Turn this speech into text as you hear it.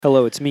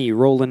Hello, it's me,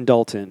 Roland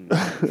Dalton.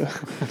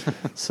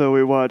 So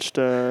we watched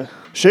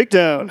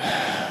Shakedown.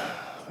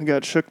 We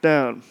got shook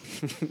down.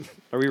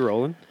 Are we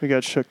rolling? We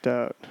got shooked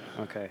out.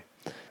 Okay.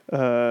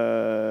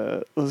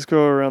 Let's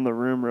go around the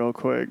room real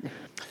quick.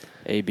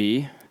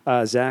 AB.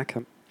 Zach.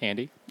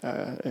 Andy.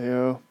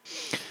 Ayo.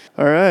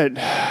 All right.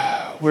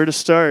 Where to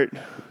start?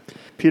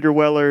 Peter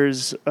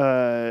Weller's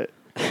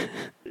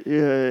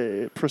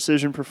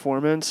precision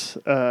performance.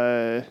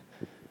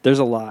 There's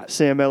a lot.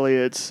 Sam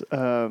Elliott's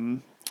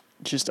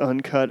just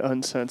uncut,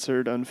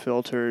 uncensored,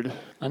 unfiltered.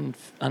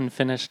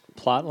 Unfinished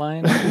plot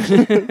line.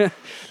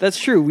 That's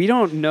true. We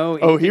don't know.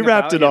 Oh, he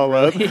wrapped it all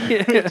up.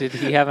 Did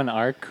he have an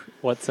arc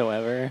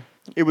whatsoever?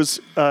 It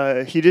was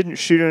he didn't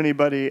shoot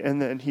anybody,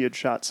 and then he had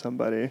shot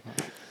somebody.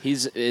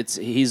 He's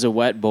a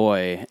wet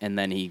boy, and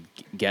then he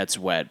gets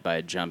wet by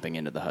jumping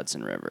into the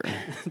Hudson River.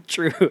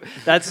 True.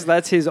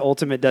 That's his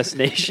ultimate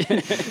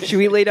destination. Should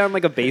we lay down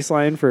like a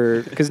baseline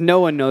for, because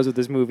no one knows what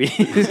this movie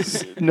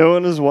is. No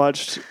one has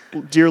watched.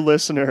 Dear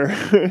listener,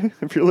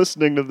 if you're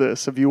listening to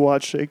this, have you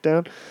watched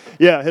Shakedown?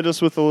 Yeah, hit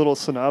us with a little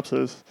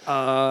synopsis.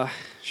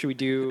 Should we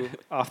do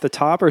off the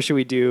top or should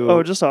we do?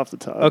 Oh, just off the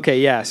top. Okay,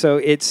 yeah. So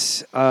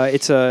it's a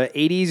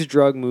 80s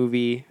drug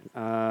movie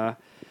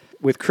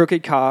with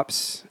crooked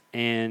cops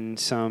and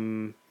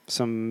some.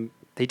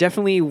 They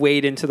definitely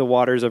wade into the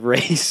waters of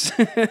race.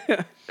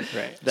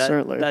 Right.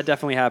 Certainly. That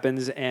definitely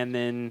happens. And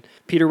then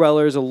Peter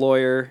Weller is a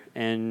lawyer,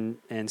 and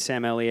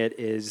Sam Elliott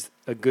is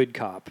a good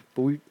cop.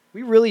 But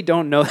we really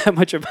don't know that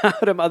much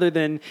about him other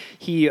than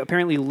he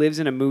apparently lives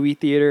in a movie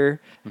theater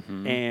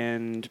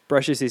and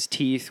brushes his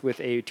teeth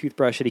with a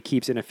toothbrush that he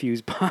keeps in a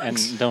fuse box.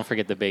 And don't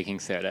forget the baking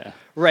soda.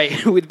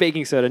 Right, with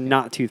baking soda,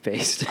 not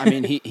toothpaste. I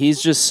mean,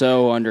 he's just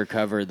so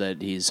undercover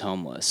that he's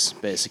homeless,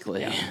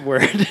 basically. Yeah.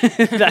 Word.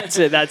 That's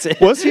it.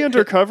 Was he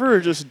undercover or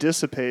just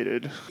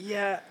dissipated?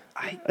 Yeah.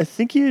 I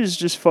think he was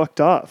just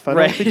fucked off. I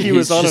Right. don't think he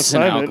was He's on just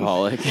an assignment.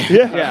 alcoholic.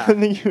 Yeah, I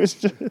think he was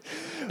just...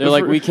 They're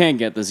like, we can't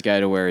get this guy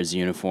to wear his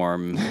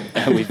uniform.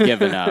 We've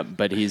given up,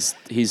 but he's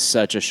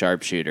such a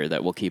sharpshooter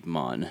that we'll keep him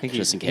on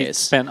just in He case.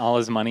 spent all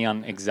his money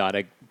on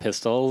exotic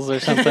pistols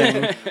or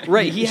something.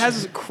 Right, he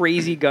has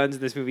crazy guns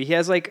in this movie. He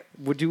has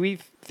do we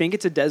think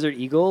it's a Desert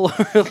Eagle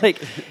or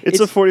like It's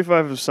a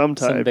 45 of some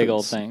type. Some big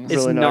old It's things.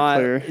 it's Really not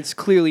clear. It's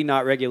clearly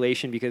not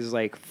regulation because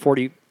like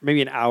 40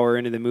 maybe an hour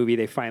into the movie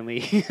they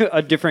finally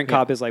a different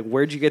cop is like,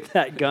 "Where'd you get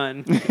that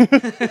gun?"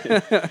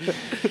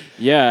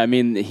 Yeah, I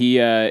mean, he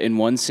in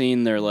one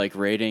scene they're like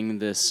raiding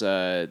this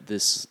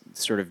this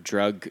sort of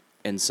drug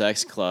and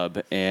sex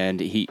club, and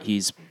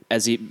he's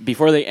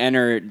before they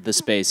enter the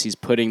space, he's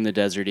putting the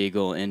Desert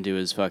Eagle into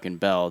his fucking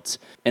belt,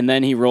 and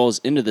then he rolls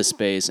into the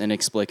space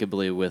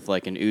inexplicably with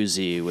like an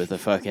Uzi with a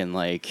fucking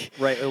like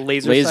Right, a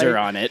laser sight.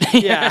 on it.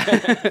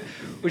 Yeah.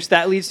 Which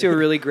that leads to a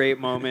really great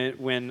moment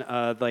when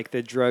like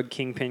the drug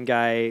kingpin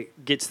guy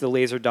gets the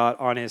laser dot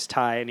on his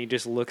tie and he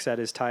just looks at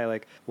his tie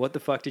like, "What the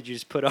fuck did you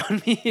just put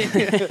on me?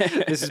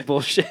 This is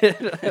bullshit."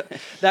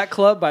 That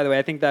club, by the way,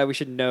 I think that we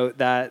should note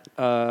that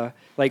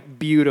like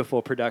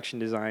beautiful production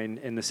design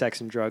in the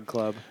Sex and Drug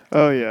Club.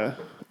 Oh, yeah.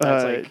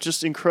 That's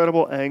just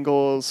incredible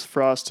angles,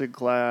 frosted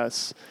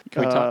glass,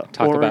 Can we talk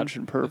orange about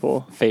and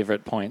purple.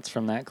 favorite points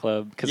from that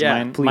club? Because Yeah,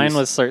 mine please.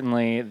 was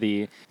certainly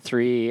the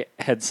 3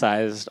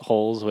 head-sized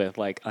holes with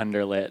like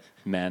underlit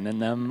men in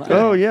them.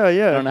 Oh, yeah,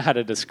 yeah. I don't know how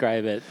to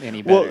describe it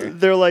any Well, better.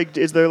 they're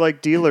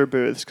like dealer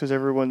booths because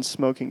everyone's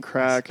smoking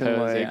crack and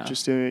suppose, like yeah.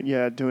 just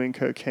doing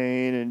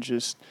cocaine and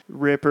just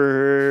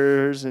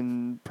rippers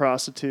and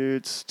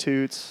prostitutes,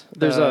 toots.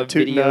 There's a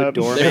tooting video up.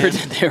 doorman.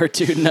 They were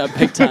tooting up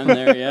big time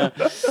there, yeah.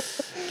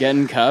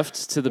 Getting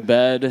cuffed to the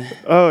bed.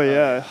 Oh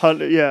yeah,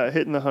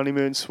 hitting the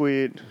honeymoon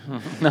suite.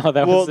 No,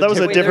 that Well, that was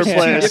a Wait, different there's two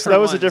place. different That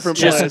was a ones. different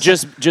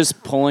Just place.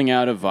 just pulling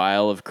out a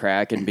vial of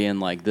crack and being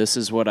like, "This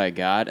is what I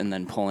got," and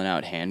then pulling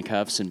out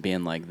handcuffs and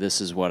being like, "This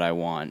is what I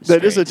want."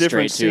 That is a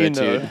different straight to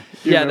scene, a though. dude.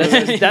 You Yeah,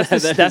 remember that's That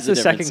is the a different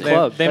second scene.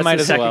 club. They That's might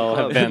the as second well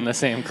club. have been the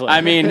same club.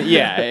 I mean,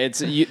 yeah,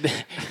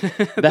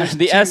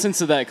 the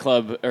essence of that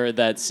club or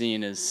that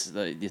scene is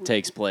it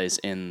takes place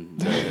in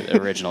the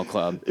original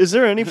club. Is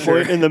there any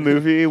point in the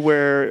movie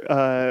where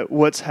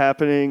what's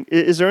happening?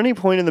 Is there any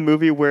point in the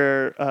movie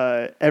where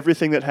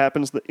everything that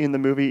happens in the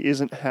movie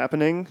isn't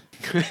happening?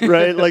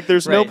 Right? Like,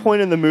 there's no Right.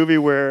 point in the movie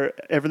where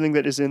everything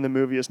that is in the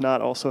movie is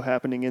not also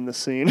happening in the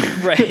scene.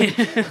 Right.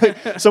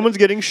 Someone's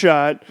getting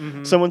shot.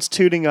 Someone's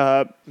tooting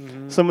up.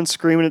 Someone's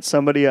screaming at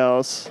somebody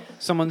else.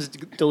 Someone's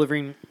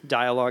delivering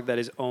dialogue that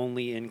is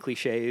only in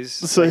cliches.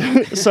 So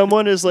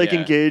someone is like Yeah.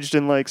 engaged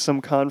in like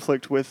some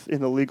conflict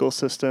in the legal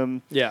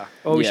system. Yeah.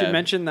 Oh, we should Yeah.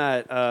 mention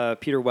that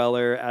Peter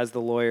Weller, as the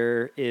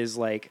lawyer, is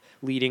like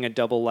leading a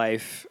double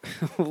life.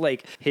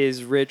 Like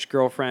his rich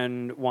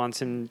girlfriend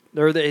wants him,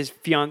 or his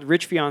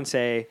rich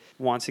fiance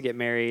wants to get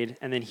married,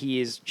 and then he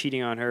is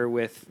cheating on her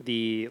with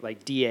the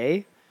like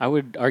DA. I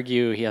would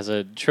argue he has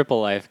a triple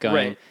life going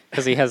Right.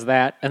 because he has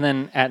that, and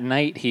then at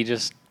night he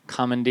just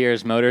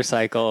commandeers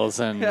motorcycles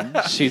and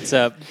shoots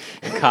up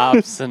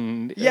cops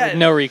and Yeah.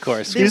 no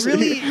recourse.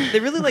 They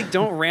really like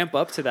don't ramp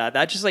up to that.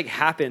 That just like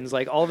happens.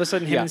 Like all of a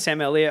sudden, him Yeah. and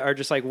Sam Elliott are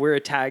just like, we're a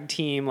tag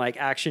team, like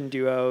action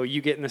duo.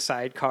 You get in the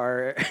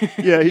sidecar.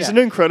 Yeah, he's Yeah. an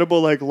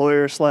incredible like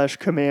lawyer /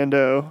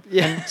 commando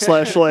Yeah.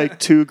 / like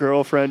two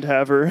girlfriend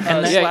haver.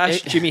 And then-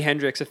 Slash Jimi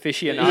Hendrix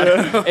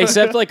aficionado.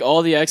 Except like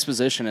all the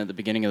exposition at the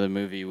beginning of the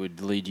movie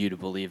would lead you to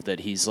believe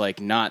that he's like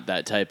not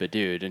that type of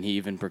dude, and he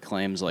even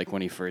proclaims like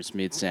when he first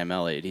meets Sam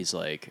Elliott, he's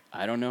like,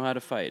 I don't know how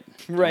to fight.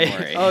 Don't Right.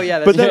 worry." Oh yeah.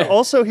 That's But then right.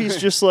 also he's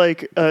just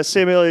like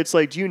Sam Elliott's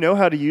like, do you know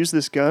how to use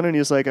this gun? And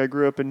he's like, I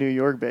grew up in New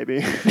York,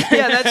 baby.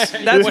 Yeah, that's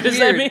What does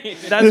that weird. mean?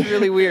 That's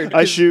really weird.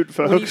 I 'cause shoot,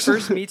 When he folks.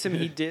 first meets him,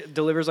 he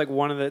delivers like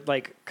one of the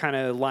like kind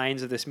of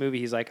lines of this movie.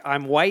 He's like,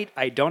 "I'm white.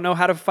 I don't know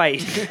how to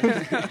fight."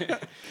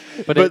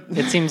 But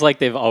it seems like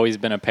they've always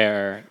been a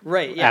pair.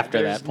 Right. Yeah.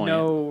 After there's that point.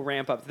 no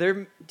ramp up.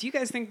 There. Do you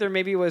guys think there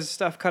maybe was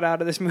stuff cut out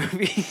of this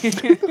movie?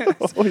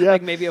 Oh yeah,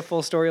 Like maybe a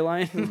full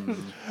storyline.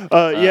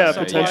 yeah,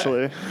 so,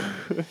 potentially.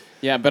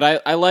 Yeah, but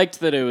I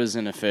liked that it was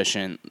an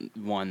efficient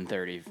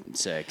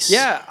 136.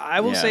 Yeah,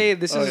 I will Yeah. say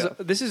this Oh, is yeah.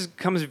 this is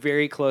comes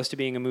very close to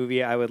being a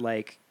movie I would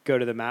like go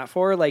to the mat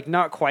for. Like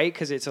not quite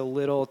because it's a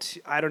little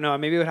too, I don't know,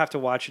 maybe I would have to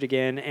watch it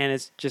again, and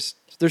it's just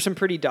there's some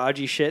pretty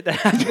dodgy shit that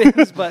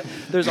happens, but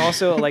there's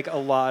also like a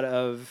lot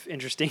of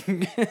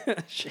interesting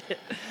shit.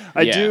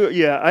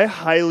 I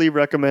highly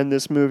recommend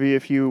this movie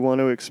if you want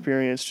to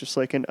experience just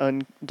like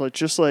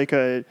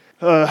a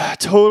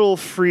total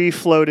free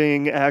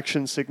floating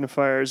action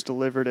signifiers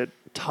delivered at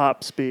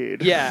top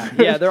speed.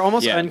 Yeah, they're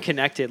almost Yeah.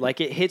 unconnected. Like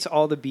it hits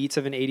all the beats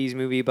of an 80s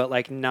movie, but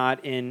like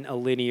not in a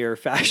linear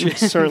fashion.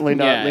 Certainly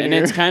not Yeah, linear. and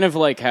it's kind of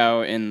like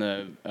how in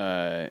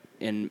the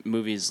in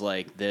movies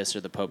like this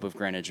or The Pope of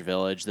Greenwich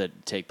Village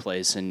that take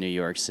place in New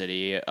York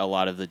City, a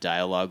lot of the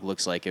dialogue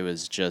looks like it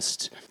was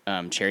just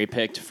cherry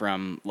picked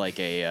from like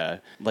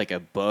a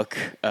book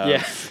of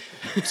Yeah.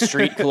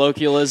 street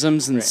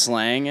colloquialisms and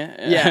slang.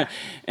 Yeah.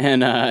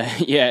 And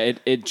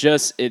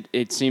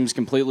it seems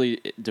completely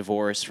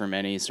divorced from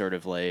any sort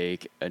of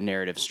like a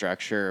narrative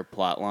structure,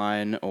 plot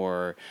line,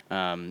 or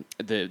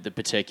the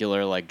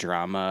particular like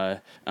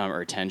drama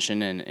or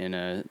tension in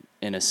a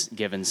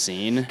given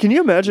scene. Can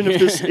you imagine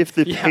if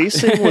the Yeah.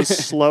 pacing was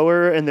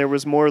slower and there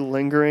was more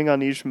lingering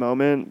on each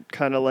moment,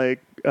 kind of like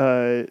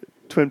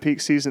Twin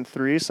Peaks season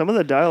 3? Some of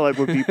the dialogue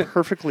would be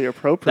perfectly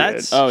appropriate.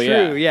 That's Oh, true.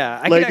 yeah. Yeah,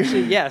 I Like- could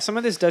actually. Yeah, some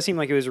of this does seem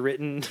like it was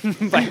written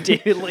by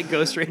David, like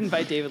ghostwritten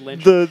by David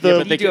Lynch. The- yeah, the-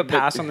 but they do a could- but-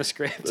 pass on the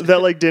script.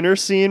 that like dinner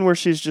scene where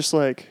she's just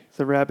like,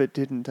 the rabbit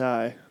didn't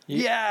die.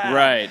 Yeah.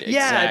 Right,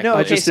 Yeah. No. exactly. Okay.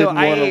 I just so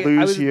didn't wanna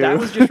lose you. That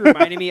was just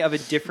reminding me of a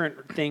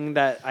different thing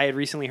that I had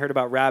recently heard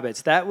about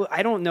rabbits.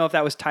 I don't know if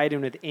that was tied in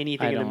with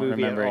anything I in the don't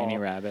movie remember at all. any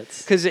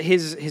rabbits. Because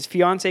his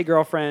fiance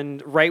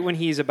girlfriend, right when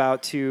he's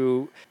about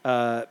to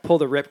pull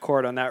the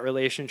ripcord on that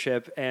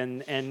relationship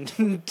and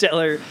tell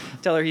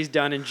her he's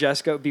done and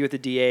just go be with the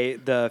DA,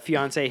 the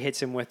fiance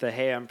hits him with the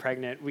 "Hey, I'm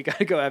pregnant. We got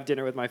to go have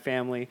dinner with my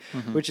family,"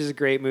 which is a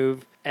great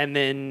move. And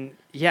then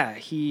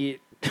he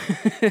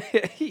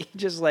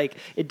just like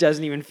it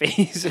doesn't even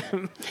faze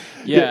him.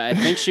 Yeah, I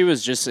think she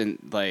was just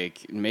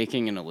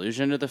making an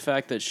allusion to the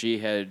fact that she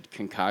had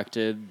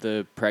concocted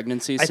the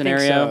pregnancy I scenario.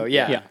 think so.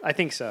 Yeah, Yeah. I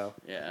think so.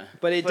 Yeah.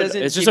 But it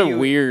doesn't. it's just give a you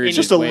weird- any It's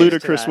just a Ways to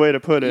ludicrous that. way to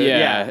put it. Yeah.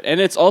 Yeah. And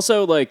it's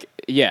also like,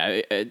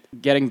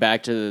 getting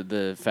back to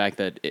the fact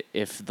that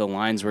if the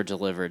lines were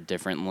delivered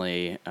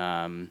differently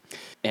and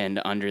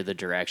under the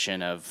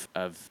direction of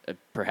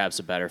perhaps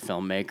a better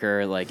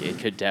filmmaker, like it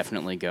could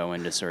definitely go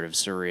into sort of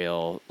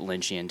surreal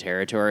Lynchian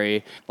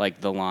territory.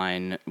 Like the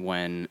line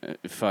when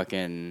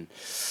fucking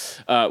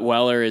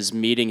Weller is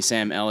meeting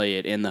Sam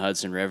Elliott in the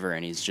Hudson River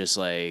and he's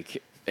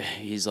like,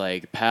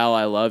 "Pal,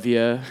 I love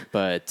you,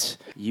 but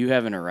you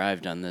haven't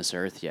arrived on this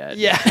earth yet."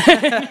 Yeah.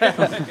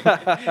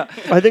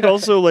 I think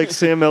also like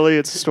Sam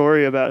Elliott's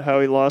story about how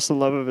he lost the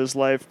love of his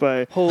life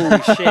by Holy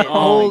shit!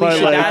 Holy By,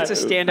 shit! like- That's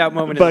a standout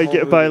moment. by in the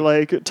whole by movie.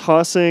 like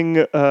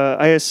tossing.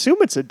 I assume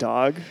it's a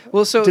dog.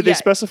 Well, so Did yeah, they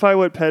specify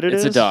what pet it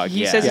It's is? a dog.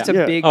 He yeah. says it's a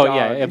Yeah. big Oh dog.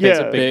 yeah, Yeah. it's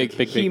a big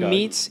he dog.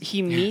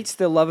 meets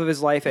the love of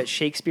his life at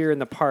Shakespeare in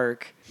the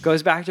Park.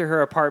 Goes back to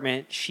her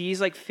apartment. She's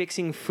like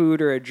fixing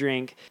food or a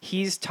drink.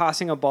 He's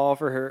tossing a ball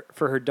for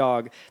her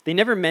dog. They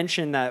never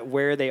mention that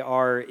where they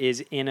are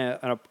is in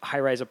a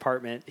high-rise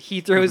apartment. He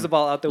throws the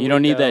ball out the You window.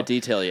 don't need that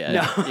detail yet.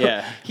 No.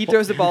 Yeah. He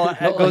throws the ball.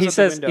 Well, Goes he out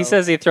says the window. he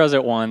says he throws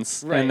it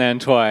once Right. and then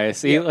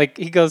twice. He Yeah.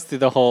 he goes through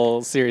the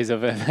whole series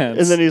of events.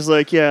 And then he's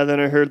like, yeah. Then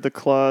I heard the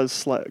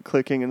claws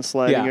clicking and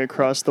sliding Yeah.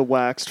 across the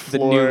waxed the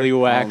floor. newly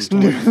waxed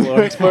wood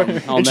floor.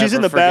 I'll and she's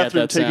in never the forget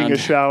bathroom that taking a sound.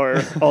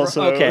 shower.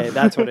 Also, Okay,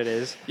 that's what it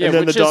is. Yeah, And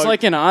then which the is dog-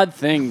 like an odd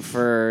thing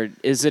for.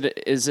 Is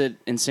it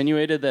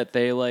insinuated that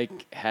they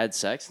like had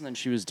sex and then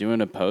she was doing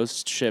a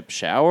post-ship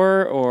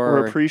shower or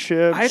or a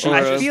pre-ship. I or I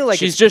a- feel like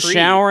she's it's just pre.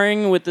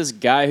 showering with this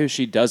guy who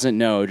she doesn't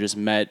know, just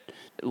met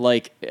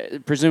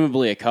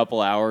presumably a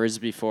couple hours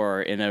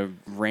before in a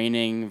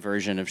raining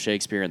version of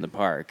Shakespeare in the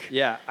Park.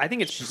 Yeah, I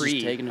think it's She's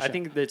just taking a I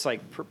think it's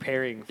like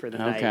preparing for the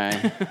night.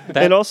 Okay.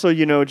 And also,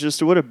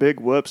 just what a big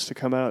whoops to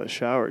come out of the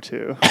shower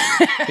too.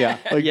 Yeah.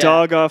 Like Yeah.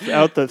 dog off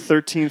out the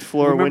 13th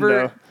floor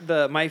Remember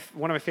window.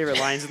 one of my favorite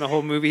lines in the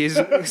whole movie is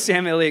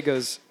Sam Elliott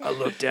goes, "I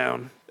looked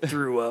down,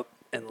 threw up,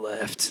 and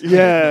left."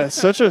 Yeah,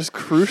 such a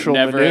crucial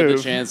Never maneuver. had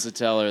the chance to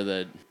tell her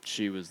that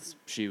she was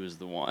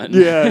the one.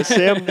 Yeah,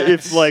 Sam.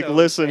 If So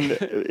listen,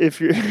 if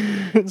you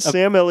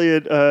Sam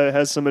Elliott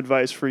has some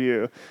advice for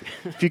you.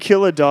 If you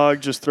kill a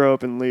dog, just throw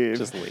up and leave.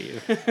 Just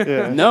leave.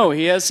 Yeah. No,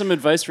 he has some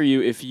advice for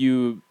you if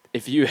you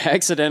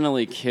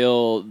accidentally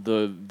kill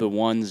the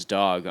one's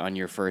dog on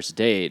your first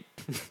date.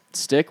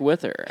 Stick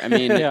with her. I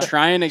mean,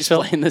 try and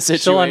explain the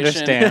situation. she'll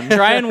understand.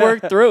 Try and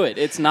work through it.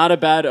 It's not a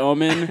bad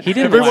omen. He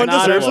didn't Everyone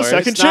like deserves a Flores.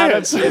 second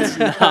chance. It's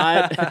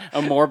not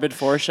a morbid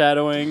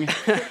foreshadowing.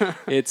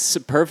 It's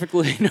a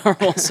perfectly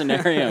normal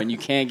scenario, and you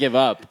can't give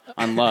up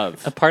on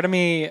love. A part of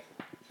me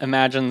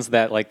imagines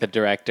that like the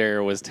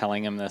director was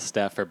telling him this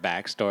stuff for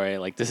backstory,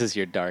 like this is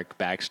your dark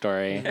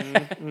backstory,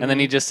 and then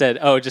he just said,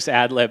 "Oh, just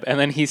ad lib," and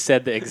then he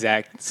said the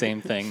exact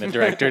same thing the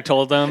director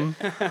told him.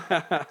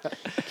 Can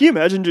you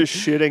imagine just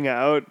shitting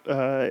out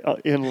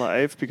in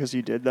life because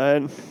you did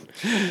that?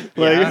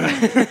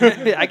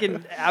 Yeah. I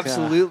can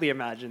absolutely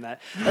imagine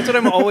that. That's what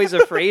I'm always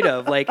afraid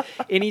of. Like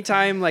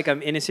anytime like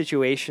I'm in a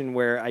situation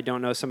where I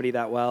don't know somebody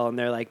that well and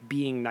they're like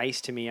being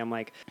nice to me, I'm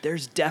like,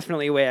 there's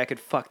definitely a way I could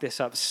fuck this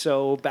up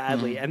so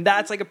badly. And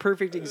that's like a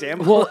perfect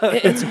example. Well,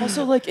 it's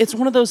also like it's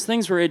one of those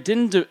things where it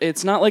didn't.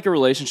 It's not like a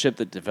relationship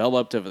that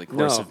developed over the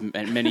course No.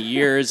 of many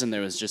years, and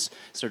there was just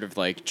sort of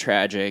like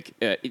tragic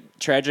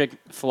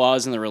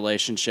flaws in the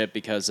relationship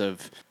because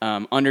of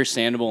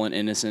understandable and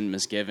innocent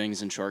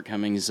misgivings and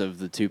shortcomings of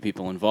the two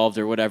people involved,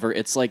 or whatever.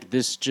 It's like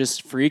this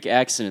just freak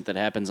accident that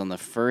happens on the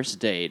first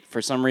date.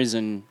 For some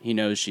reason, he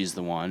knows she's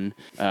the one.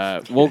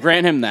 We'll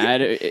grant him that,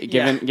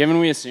 given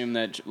we assume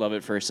that love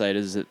at first sight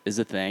is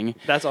a thing.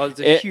 That's all. It's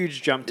a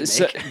huge jump to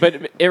make.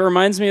 But it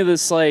reminds me of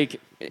this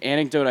like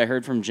anecdote I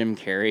heard from Jim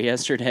Carrey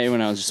yesterday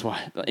when I was just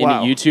in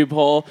a YouTube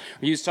hole.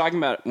 He was talking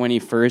about when he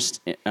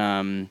first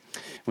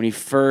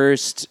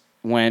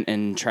went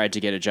and tried to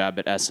get a job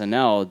at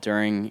SNL.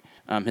 During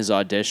his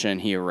audition,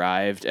 he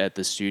arrived at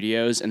the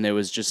studios and there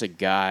was just a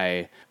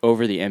guy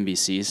over the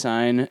NBC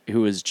sign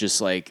who was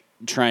just like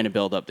trying to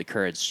build up the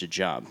courage to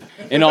jump,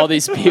 and all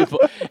these people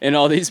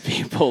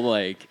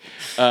like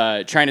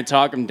trying to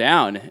talk him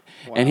down.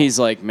 Wow. And he's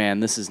like, man,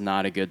 this is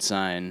not a good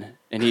sign.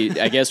 And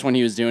I guess when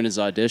he was doing his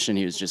audition,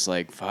 he was just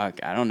like, fuck,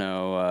 I don't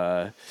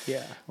know.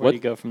 Where do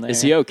you go from there?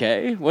 Is he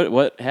okay?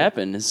 What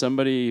happened? Is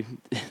somebody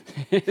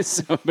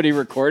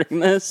recording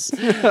this?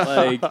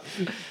 Like,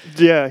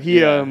 Yeah, he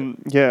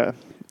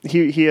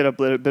had a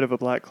bit of a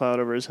black cloud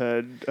over his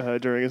head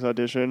during his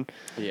audition.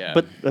 yeah.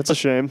 But That's a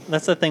shame.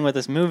 that's the thing with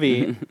this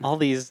movie. All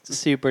these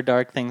super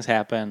dark things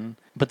happen,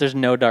 but there's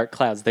no dark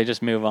clouds. They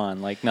just move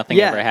on like nothing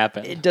ever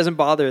happened. It doesn't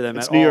bother them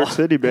It's at New all. York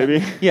City,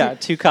 baby. Yeah,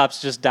 two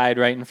cops just died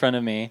right in front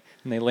of me,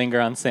 and they linger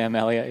on Sam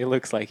Elliott. It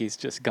looks like he's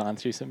just gone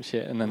through some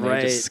shit, and then they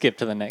Right. just skip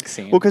to the next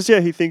scene. Well, because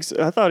he thinks.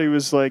 I thought he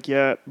was like,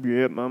 yep,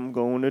 I'm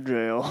going to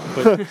jail.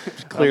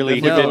 Clearly, I'm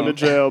he definitely going to didn't.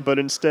 jail. But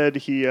instead,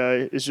 he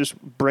is just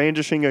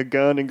brandishing a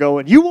gun and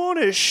going, "You want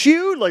to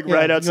shoot?" Like Yeah,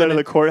 right you outside of wanna-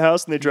 the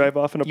courthouse, and they drive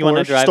off in a You want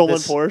to Porsche, drive stolen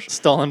this Porsche.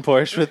 stolen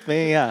Porsche with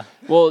me? Yeah.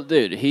 well,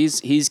 dude,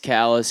 he's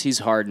callous. He's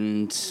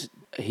hardened.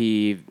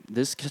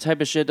 This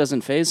type of shit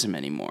doesn't faze him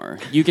anymore.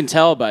 You can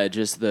tell by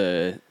just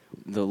the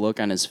look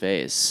on his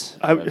face.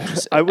 I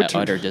would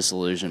utter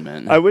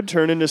disillusionment. I would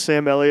turn into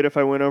Sam Elliott if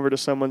I went over to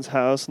someone's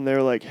house and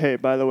they're like, "Hey,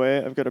 by the way,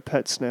 I've got a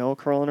pet snail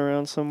crawling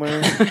around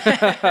somewhere.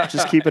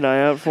 Just keep an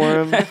eye out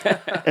for him."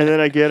 And then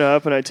I get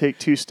up and I take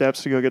 2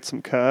 steps to go get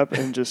some cup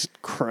and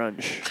just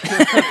crunch.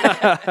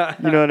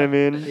 You know what I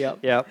mean?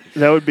 Yep.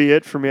 That would be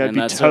it for me. I'd And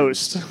be that's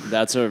toast.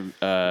 that's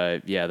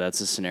a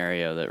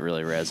scenario that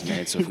really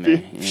resonates with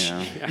me. You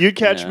know? You'd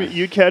catch Yeah. me.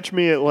 You'd catch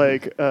me at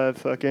like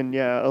fucking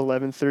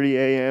 11:30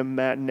 a.m.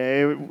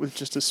 matinee with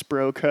just a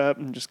Spro cup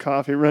and just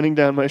coffee running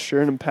down my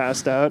shirt and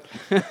passed out.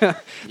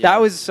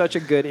 That was such a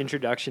good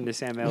introduction to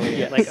Sam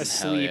Elliott, like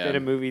asleep yeah. in a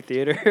movie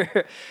theater.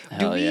 Do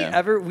Hell we yeah.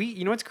 ever?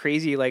 You know what's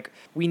crazy? Like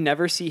we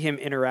never see him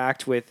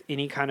interact with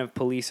any kind of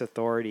police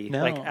authority,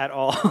 No. like at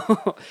all.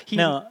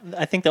 No,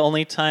 I think the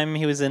only time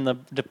he was in the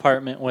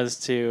department was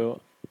to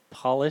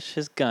polish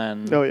his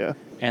gun. Oh yeah.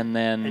 And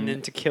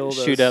then to kill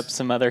shoot those- up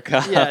some other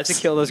cops. Yeah, to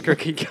kill those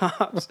crooked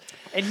cops.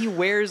 And he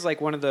wears like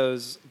one of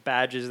those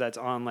badges that's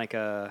on like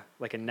a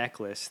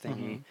necklace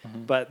thingy.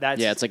 But that's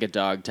Yeah, it's like a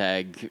dog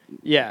tag.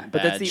 but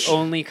that's badge. the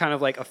only kind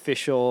of like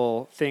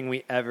official thing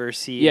we ever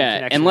see. in Yeah,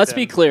 connection and with let's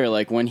be him. clear,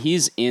 like when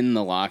he's in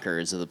the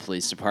lockers of the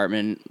police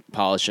department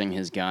polishing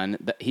his gun,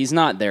 he's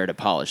not there to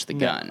polish the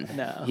gun.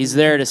 no. He's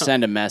there to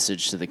send a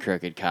message to the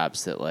crooked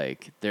cops that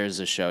like there's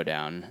a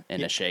showdown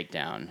and a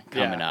shakedown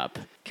coming Yeah. up.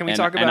 Can we And-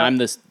 talk And about- I'm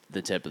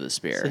the tip of the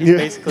spear. He's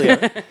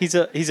basically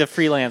he's a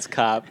freelance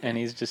cop, and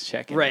he's just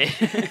checking. Right.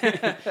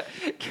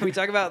 Can we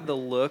talk about the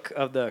look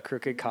of the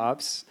crooked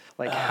cops?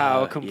 Like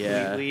how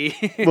completely,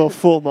 Well,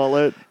 full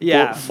mullet.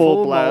 Yeah, full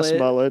full blast mullet.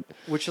 mullet.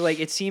 which like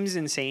it seems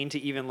insane to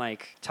even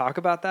like talk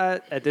about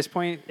that at this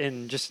point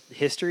in just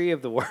history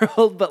of the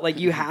world, but like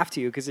you have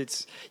to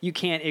because you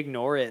can't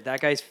ignore it. That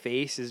guy's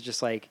face is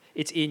just like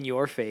it's in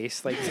your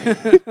face. Like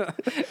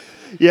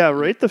Yeah,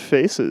 rate the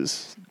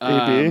faces,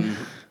 AB.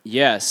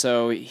 Yeah,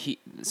 so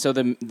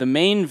the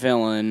main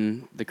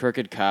villain, the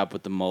crooked cop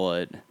with the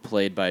mullet,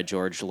 played by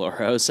George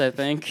Loros, I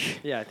think.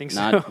 yeah, I think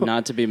so.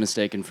 Not to be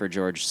mistaken for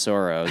George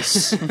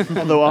Soros.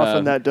 Although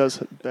often that is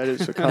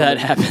a common, That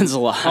happens a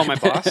lot. Oh, my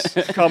boss.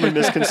 common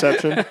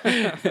misconception.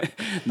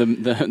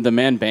 The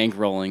man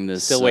bankrolling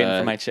this Still waiting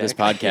for my check. this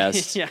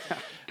podcast. Yeah.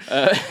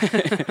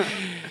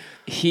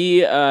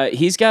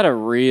 He's got a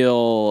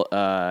real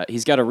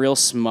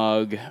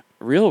smug,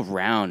 real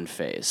round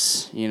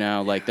face. You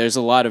know, like there's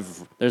a lot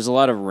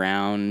of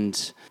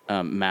round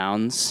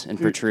mounds and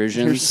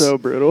protrusions. You're so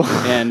brutal.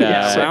 And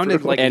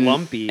Sounded like and,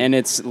 lumpy. and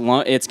it's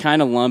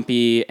kind of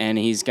lumpy, and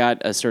he's got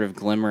a sort of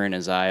glimmer in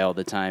his eye all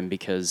the time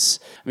because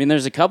I mean,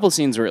 there's a couple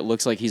scenes where it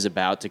looks like he's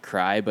about to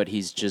cry, but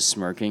he's just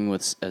smirking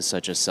with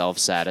such a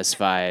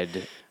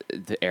self-satisfied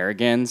the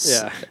arrogance.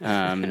 Yeah.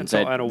 And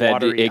so on a that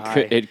watery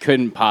eye. it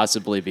couldn't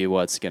possibly be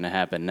what's going to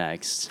happen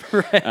next.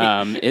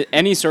 Right.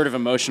 Any sort of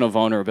emotional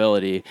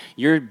vulnerability,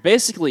 you're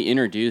basically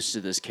introduced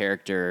to this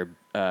character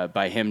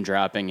by him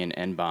dropping an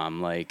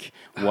N-bomb, like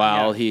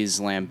while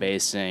he's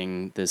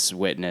lambasting this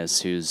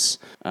witness who's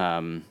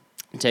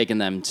taking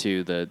them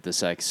to the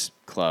sex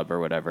club or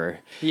whatever.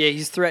 Yeah,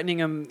 he's threatening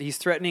him. He's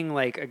threatening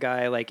like a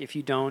guy. Like if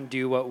you don't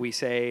do what we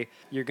say,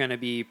 you're gonna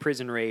be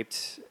prison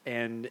raped.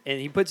 And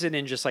he puts it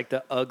in just like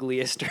the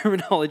ugliest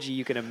terminology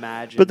you can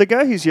imagine. But the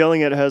guy he's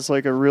yelling at has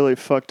like a really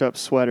fucked up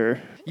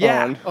sweater.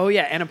 yeah, on. oh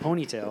yeah, and a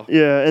ponytail.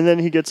 Yeah, and then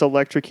he gets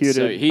electrocuted.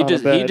 So he on a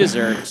bed.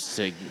 deserves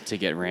to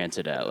get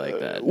ranted at like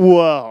that.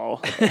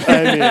 Well,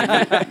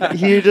 I mean,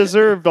 he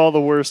deserved all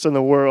the worst in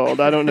the world.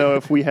 I don't know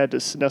if we had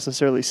to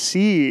necessarily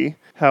see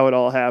how it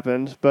all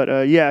happened,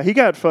 but yeah, he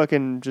got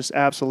fucking just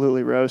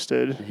absolutely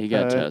roasted. He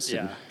got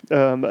toasted.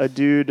 Yeah. A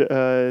dude,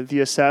 the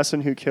assassin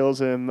who kills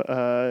him,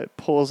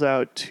 pulls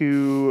out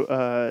two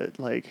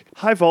like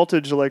high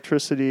voltage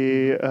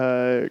electricity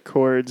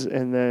cords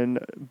and then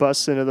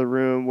busts into the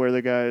room where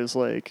the guy is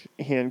like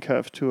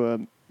handcuffed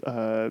to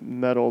a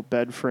metal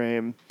bed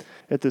frame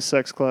at the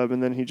sex club,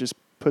 and then he just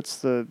puts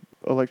the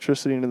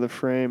electricity into the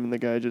frame and the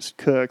guy just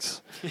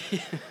cooks.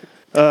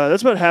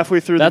 That's about halfway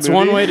through That's the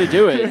movie. one way to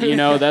do it. You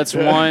know, that's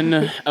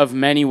one of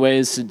many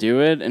ways to do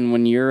it. And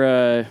when you're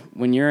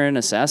an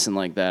assassin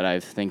like that,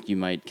 I think you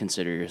might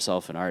consider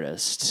yourself an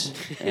artist.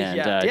 And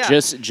Yeah.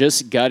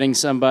 just gutting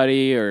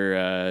somebody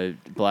or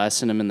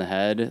blasting them in the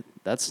head,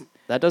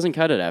 that doesn't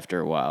cut it after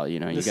a while. You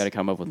know, you got to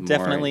come up with more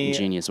definitely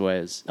ingenious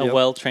ways. A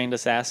well-trained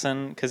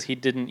assassin, because he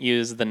didn't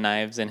use the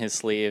knives in his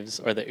sleeves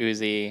or the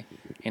Uzi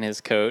in his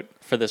coat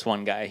for this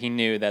one guy. He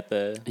knew that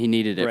He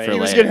needed it Right. for He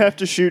was later. gonna have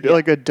to shoot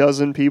like a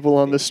dozen people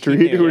on the street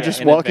knew, who were yeah,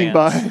 just in walking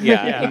advance. by.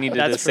 Yeah, Yeah, he needed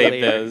that's to for save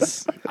later.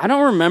 those. I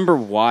don't remember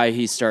why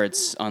he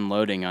starts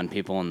unloading on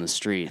people on the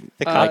street.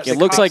 The Like cops, it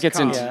looks like it's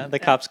in. yeah, the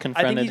cops I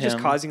confronted think he's just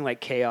him. causing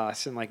like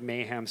chaos and like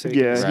mayhem, so he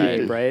Yeah, can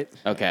escape, right?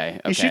 Okay.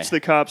 He shoots the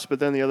cops, but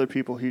then the other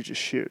people he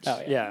just shoots.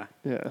 Oh, yeah.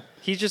 Yeah. Yeah.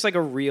 He's just like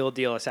a real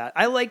deal assassin.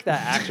 I like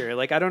that actor.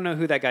 Like I don't know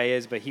who that guy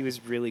is, but he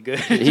was really good.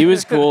 He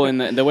was cool in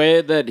the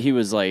way that he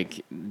was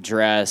like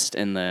dressed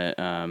and the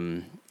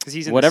 'Cause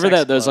he's in the whatever sex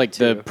that those club, like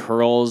the too.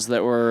 pearls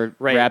that were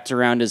Right. wrapped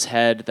around his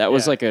head. That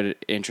was Yeah. like an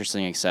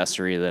interesting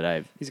accessory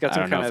that He's got I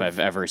some don't know kind if of- I've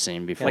ever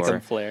seen before. Like some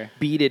flair.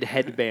 beaded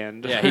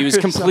headband. Yeah, he was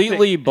or something.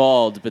 completely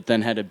bald, but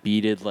then had a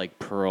beaded like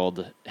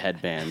pearled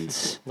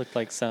headband. Looked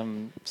like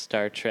some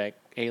Star Trek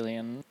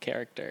alien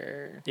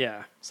character.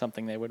 Yeah.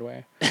 Something they would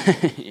wear.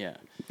 Yeah.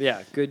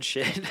 Yeah, good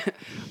shit.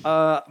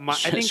 I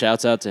think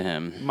Shouts out to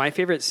him. my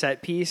favorite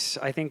set piece,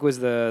 I think, was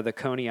the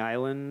Coney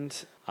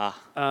Island. Ah.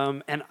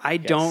 And I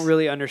don't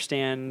really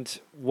understand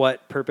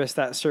what purpose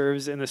that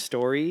serves in the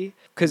story.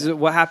 Because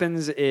what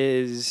happens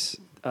is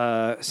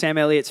Sam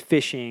Elliott's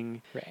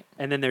fishing, Right.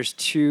 and then there's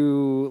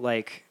two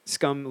like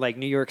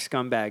New York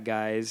scumbag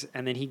guys,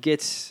 and then he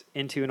gets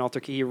into an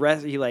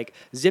altercation. He like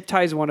zip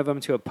ties one of them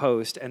to a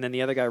post, and then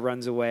the other guy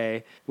runs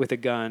away with a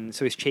gun.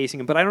 So he's chasing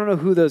him, but I don't know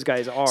who those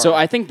guys are. So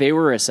I think they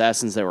were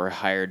assassins that were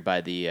hired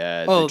by the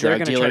they're drug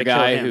gonna try dealer to kill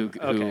guy him. who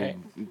Okay.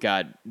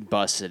 got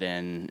busted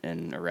in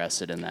and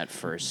arrested in that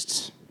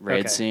first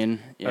raid Okay. scene.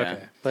 Yeah. Okay.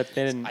 But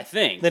they didn't. I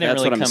think They didn't that's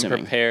really what I'm come assuming.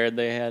 prepared.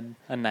 They had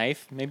a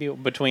knife, maybe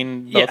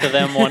between Yeah. both of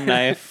them, one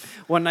knife.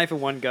 one knife and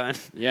one gun.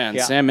 Yeah, and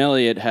Yeah. Sam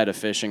Elliott had a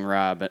fishing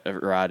rod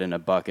in a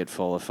bucket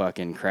full of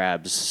fucking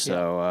crabs.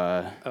 So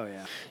Oh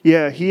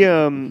yeah.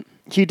 Yeah,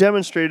 he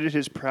demonstrated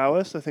his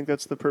prowess. I think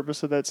that's the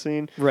purpose of that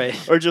scene. Right.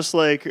 Or just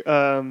like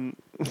oh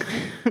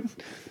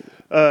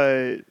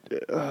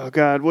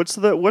god, what's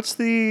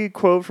the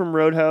quote from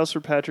Roadhouse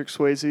where Patrick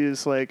Swayze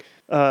is like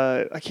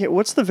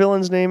what's the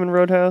villain's name in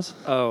Roadhouse?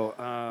 Oh.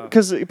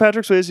 Because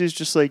Patrick Swayze is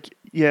just like,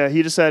 yeah,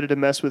 he decided to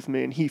mess with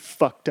me and he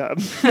fucked up.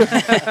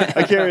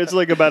 I can't. It's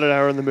like about an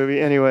hour in the movie.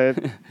 Anyway,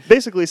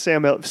 basically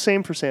same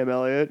for Sam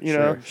Elliott. You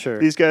know, Sure.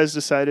 these guys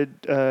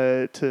decided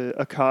to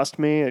accost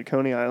me at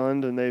Coney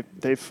Island and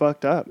they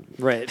fucked up.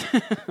 Right.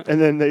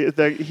 And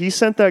then he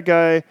sent that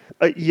guy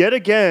yet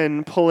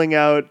again pulling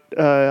out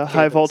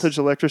high voltage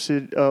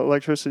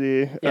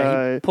electricity.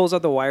 Yeah, he pulls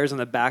out the wires on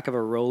the back of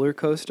a roller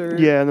coaster.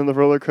 Yeah, and then the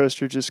roller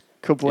coaster just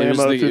kablamo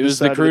through It was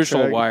side the of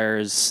crucial track.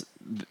 wires.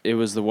 It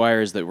was the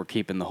wires that were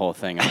keeping the whole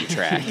thing on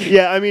track.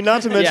 Yeah, I mean,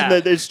 not to mention Yeah.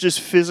 that it's just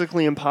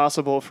physically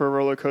impossible for a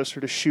roller coaster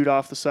to shoot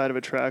off the side of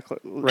a track,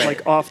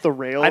 like off the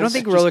rails. I don't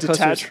think just roller detached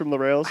coasters from the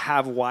rails.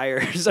 have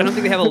wires. I don't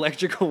think they have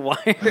electrical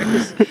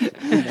wires.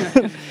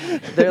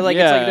 They're like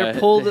it's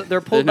like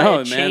they're pulled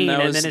by a chain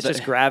and then it's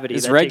just gravity.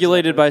 It's that takes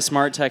regulated it by up.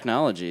 smart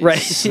technologies.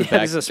 Right. Yeah,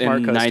 back this is a smart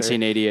in coaster.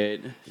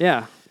 1988.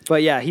 Yeah.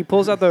 But yeah, he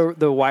pulls out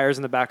the wires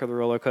in the back of the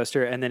roller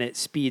coaster and then it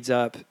speeds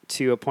up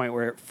to a point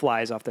where it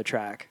flies off the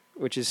track,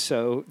 which is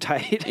so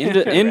tight.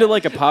 into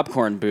like a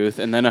popcorn booth,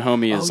 and then a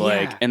homie is Oh,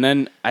 like, yeah. and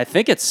then I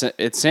think it's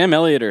Sam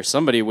Elliott or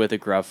somebody with a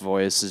gruff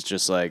voice is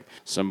just like,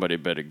 somebody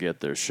better get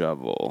their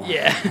shovel.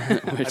 Yeah.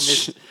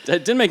 Which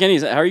that didn't make any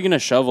sense. How are you going to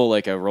shovel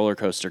like a roller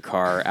coaster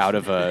car out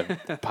of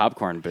a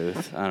popcorn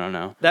booth? I don't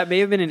know. That may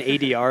have been an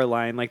ADR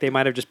line. Like they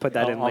might have just put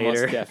that in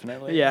Almost later.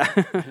 definitely. Yeah.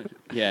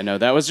 Yeah, no,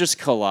 that was just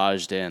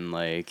collaged in,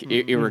 like,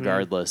 Mm-hmm.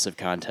 irregardless of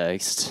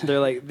context. They're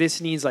like, this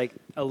needs like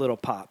a little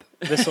pop.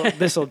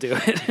 This'll do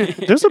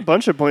it. There's a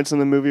bunch of points in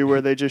the movie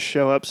where they just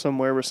show up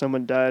somewhere where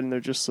someone died, and they're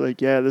just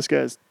like, "Yeah, this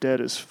guy's dead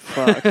as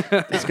fuck.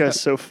 This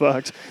guy's so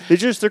fucked."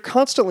 They're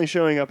constantly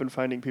showing up and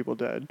finding people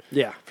dead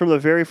Yeah. from the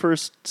very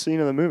first scene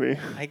of the movie.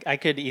 I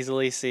could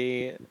easily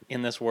see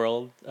in this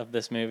world of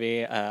this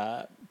movie,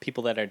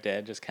 people that are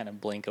dead just kind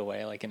of blink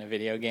away like in a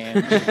video game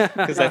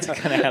because that's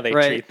kind of how they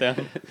Right. treat them.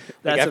 Like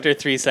That's after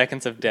 3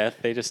 seconds of death,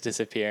 they just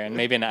disappear and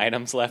maybe an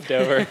item's left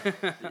over.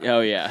 Oh,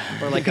 yeah.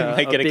 Or like a,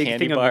 Might a get a big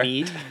candy thing bar. of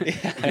meat.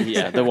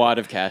 Yeah, the wad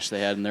of cash they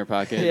had in their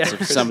pockets. Yeah,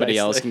 if somebody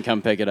else precisely. can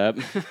come pick it up.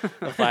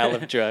 A vial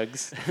of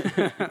drugs.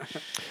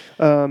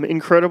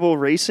 Incredible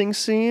racing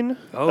scene.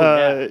 Oh,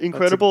 yeah.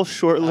 Incredible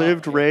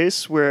short-lived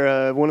race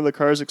where one of the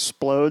cars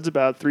explodes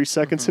about 3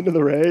 seconds into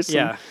the race.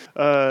 Yeah.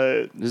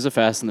 And, This is a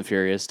Fast and the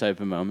Furious type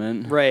of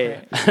moment.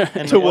 Right.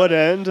 And to what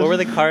end? What were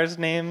the cars'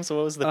 names?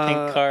 What was the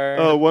pink car?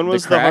 Oh, one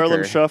was the Harlem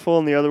Cracker. Shuffle,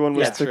 and the other one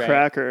was That's the right.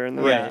 Cracker,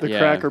 and Right. the Yeah.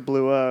 Cracker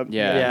blew up.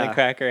 Yeah. Yeah. And the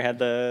cracker had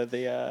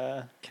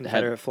the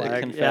Confederate flag. yeah,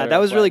 Confederate that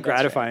was really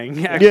flag, that's right.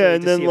 gratifying. Actually, Yeah,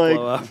 and to then see it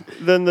blow up.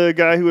 then the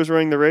guy who was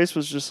running the race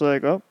was just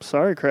like, "Oh,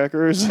 sorry,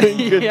 Crackers.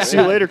 Good Yeah. see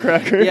you later,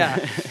 Cracker." Yeah,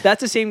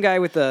 that's the same guy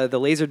with the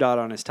laser dot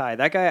on his tie.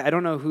 That guy, I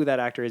don't know who that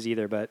actor is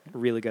either, but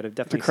really good. I've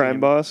the definitely seen crime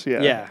him. boss.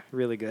 Yeah, Yeah,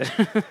 really good.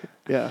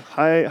 yeah.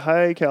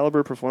 High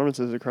caliber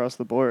performances across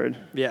the board.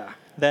 yeah.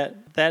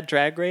 that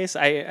drag race.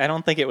 I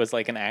don't think it was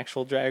like an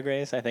actual drag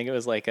race. I think it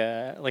was like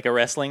a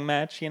wrestling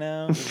match. You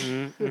know,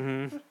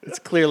 it's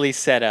clearly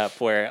set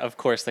up where, of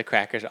course, the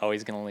Cracker's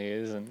always going to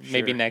lose, and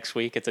maybe Sure. next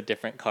week it's a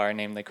different car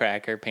named the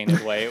Cracker,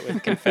 painted white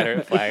with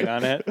Confederate flag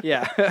on it.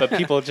 Yeah. But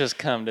people just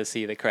come to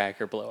see the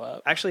Cracker blow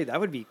up. Actually, that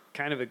would be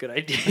kind of a good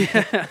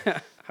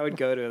idea. I would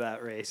go to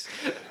that race.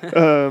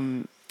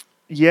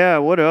 Yeah.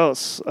 What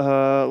else?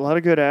 A lot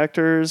of good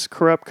actors,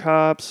 corrupt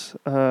cops.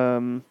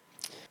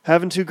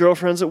 Having two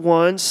girlfriends at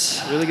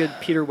once. Really good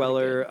Peter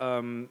Weller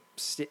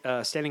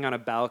standing on a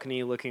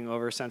balcony looking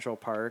over Central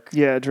Park.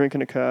 Yeah,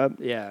 drinking a cup.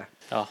 Yeah,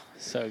 Oh,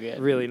 so good.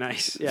 really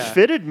nice. Yeah.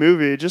 Fitted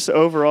movie, just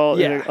overall,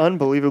 Yeah. an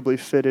unbelievably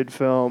fitted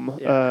film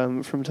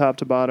Yeah. from top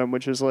to bottom,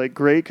 which is like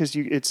great because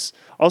it's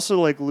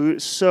also like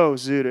so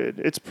zooted.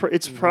 It's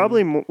Mm-hmm.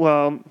 probably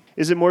well,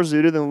 is it more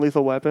zooted than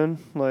Lethal Weapon?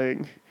 Like,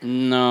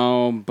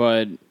 No,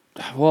 but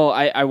well,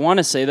 I want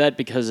to say that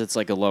because it's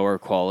like a lower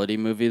quality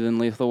movie than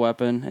Lethal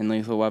Weapon and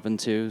Lethal Weapon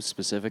 2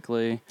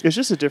 specifically. it's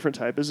just a different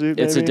type of zoot.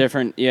 It's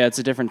maybe? it's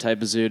a different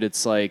type of zoot.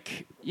 It's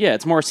like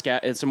it's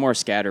a more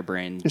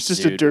scatterbrained. It's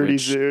just a dirty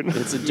zoot.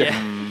 It's a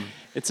Yeah.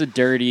 it's a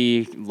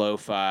dirty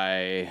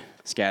lo-fi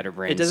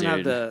scatterbrained. It doesn't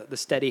have zoot. the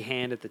steady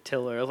hand at the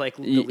tiller like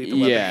the Y- Lethal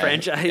Weapon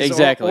franchise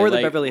exactly. or the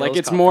like, Beverly Hills like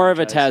it's Cop more of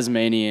a franchise.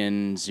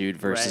 Tasmanian zoot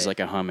versus Right. like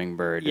a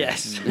hummingbird.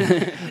 Yes. I mean,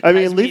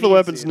 Tasmanian Lethal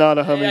Weapon's zoot. not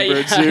a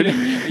hummingbird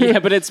zoot. yeah,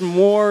 but it's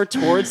more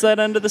towards that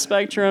end of the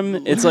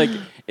spectrum. It's like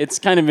it's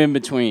kind of in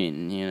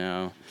between, you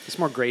know. It's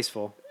more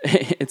graceful.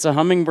 It's a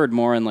hummingbird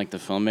more on like the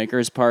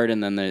filmmaker's part,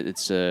 and then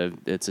it's a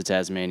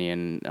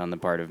Tasmanian on the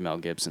part of Mel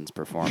Gibson's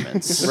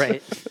performance.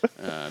 Right.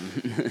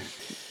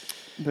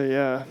 But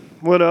yeah,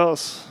 what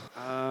else?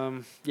 I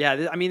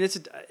mean,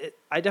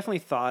 I definitely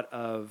thought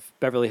of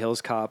Beverly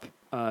Hills Cop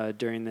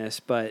during this,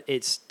 but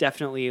it's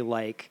definitely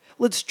like,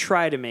 let's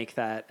try to make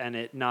that, and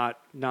it not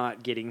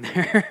getting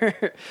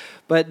there.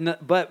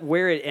 but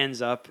where it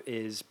ends up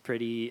is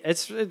pretty.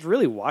 It's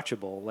really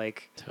watchable.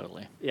 Like,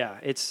 Totally. yeah,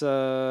 it's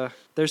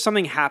there's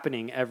something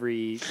happening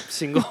every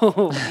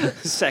single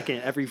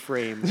second, every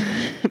frame,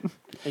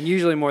 and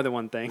usually more than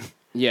one thing.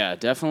 Yeah,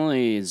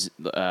 definitely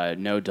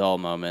no dull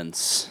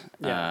moments.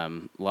 Yeah.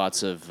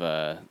 Lots of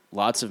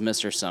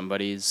Mr.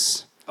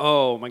 Somebody's.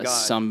 Oh my god.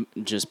 Some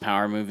just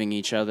power moving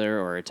each other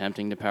or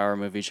attempting to power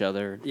move each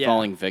other, Yeah.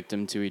 falling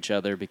victim to each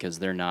other because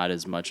they're not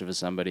as much of a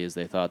somebody as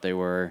they thought they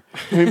were.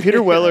 I mean,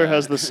 Peter Weller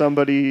has the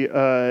somebody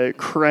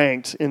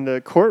cranked in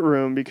the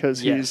courtroom because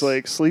he's Yes.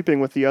 like sleeping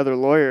with the other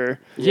lawyer.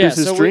 Yeah, who's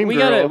his so dream we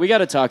girl.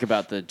 gotta talk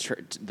about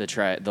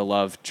the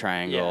love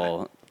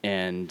triangle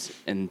and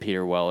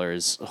Peter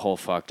Weller's whole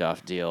fucked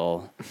off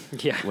deal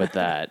Yeah. with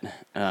that.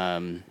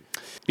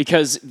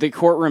 Because the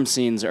courtroom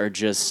scenes are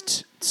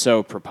just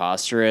so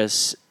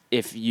preposterous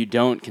if you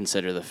don't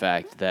consider the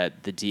fact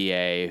that the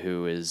DA,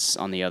 who is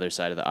on the other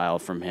side of the aisle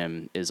from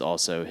him, is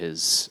also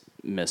his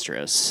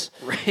mistress.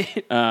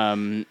 Right.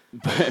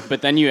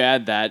 But then you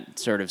add that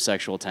sort of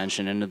sexual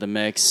tension into the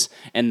mix,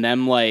 and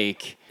them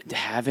like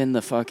having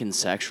the fucking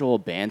sexual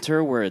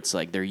banter where it's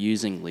like they're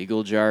using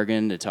legal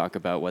jargon to talk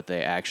about what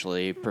they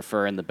actually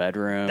prefer in the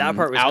bedroom. That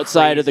part was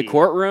outside of the crazy.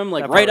 courtroom,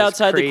 like That part right was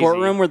outside crazy. the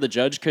courtroom where the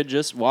judge could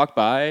just walk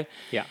by.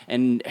 Yeah.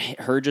 And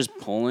her just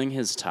pulling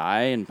his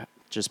tie and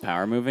just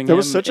power moving That him.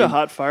 was such a and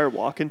hot fire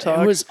walk and talk.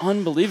 It was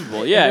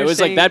unbelievable. Yeah, they're it was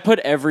saying- like that put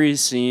every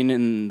scene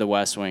in The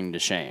West Wing to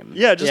shame.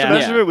 Yeah, just Yeah.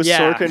 imagine Yeah. if it was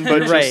Yeah. Sorkin,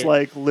 but Right. just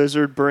like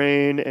lizard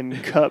brain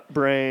and cup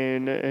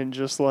brain and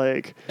just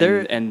like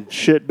There- and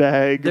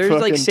shitbag, There's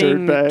fucking like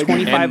saying dirtbag.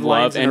 25 and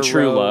lines love in and a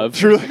true row. love.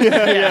 True,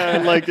 yeah,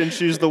 and like, and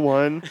she's the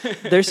one.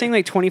 They're saying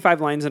like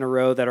 25 lines in a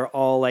row that are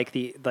all like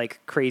the like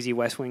crazy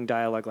West Wing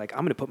dialogue. Like,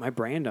 I'm gonna put my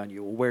brand on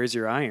you. Well, where's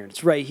your iron?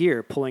 It's right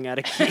here. Pulling out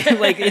a key.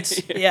 Like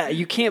it's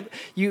you can't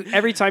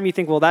every time you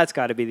think, well, that's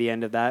got to be the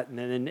end of that, and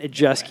then it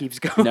just keeps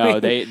going. No,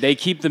 they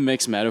keep the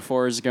mixed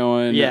metaphors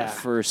going Yeah.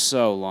 for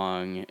so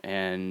long,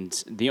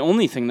 and the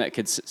only thing that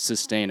could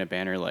sustain a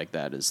banner like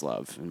that is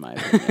love, in my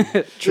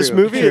opinion. True, This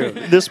movie, true.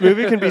 this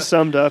movie can be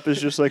summed up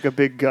as just like a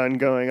big gun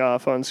going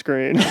off on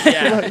screen.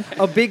 Yeah,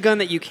 a big gun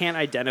that you can't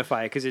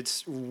identify because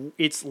it's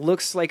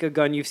looks like a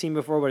gun you've seen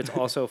before, but it's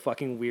also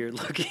fucking weird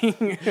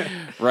looking.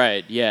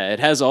 Right, yeah, it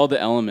has all the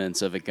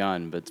elements of a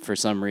gun, but for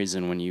some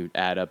reason when you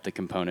add up the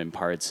component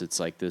parts, it's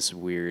like this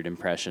weird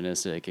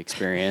impressionistic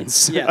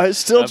experience Yeah. I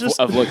still of, just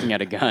of looking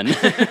at a gun.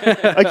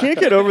 I can't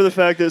get over the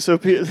fact that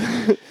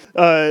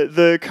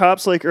the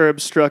cops like are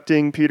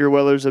obstructing Peter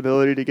Weller's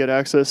ability to get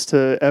access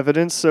to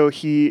evidence. So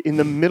he, in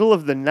the middle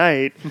of the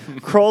night,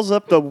 crawls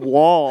up the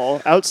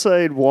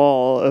outside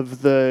wall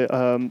of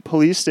the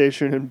police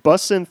station and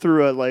busts in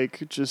through a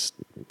like just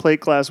plate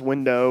glass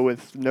window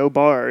with no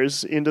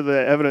bars into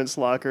the evidence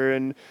locker,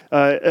 and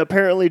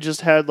apparently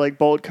just had like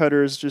bolt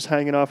cutters just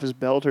hanging off his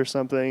belt or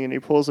something, and he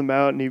pulls them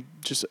out and he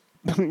just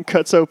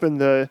cuts open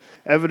the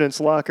evidence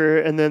locker,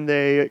 and then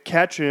they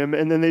catch him,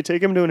 and then they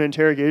take him to an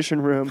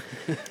interrogation room,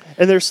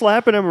 and they're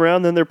slapping him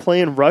around. Then they're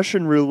playing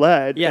Russian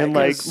roulette, Yeah, and it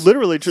like goes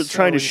literally so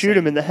trying to shoot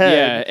him insane. in the head.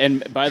 Yeah,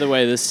 and by the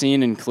way, this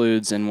scene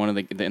includes and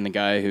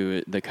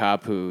the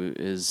cop who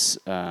is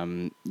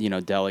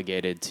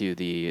delegated to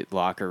the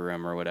locker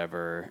room or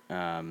whatever,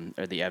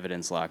 or the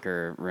evidence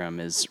locker room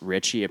is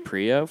Richie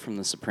Aprile from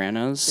The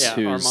Sopranos, Yeah,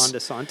 who's Armand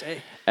Asante,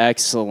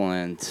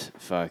 excellent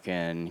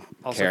fucking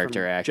also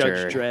character from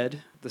actor. Judge Dredd,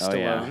 the Oh,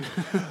 yeah.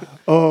 Stallone.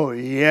 Oh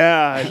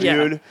yeah, Yeah.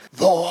 dude.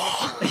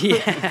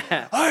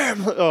 Yeah, I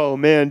am. Oh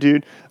man,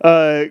 dude.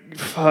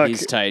 Fuck.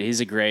 He's tight. He's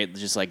a great,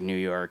 just like New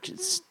York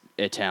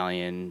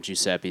Italian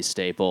Giuseppe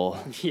staple.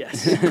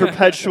 yes.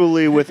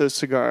 Perpetually with a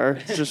cigar,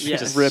 just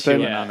Yes. ripping.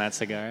 Chewing Yeah. on that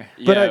cigar.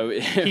 But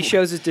He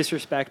shows his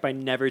disrespect by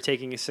never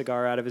taking a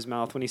cigar out of his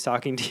mouth when he's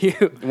talking to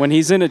you. when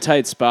he's in a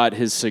tight spot,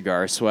 his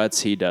cigar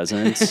sweats. He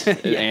doesn't.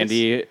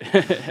 Andy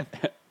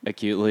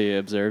acutely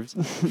observed.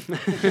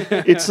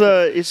 It's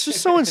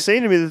just so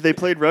insane to me that they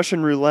played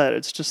Russian roulette.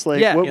 It's just like,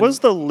 Yeah. what was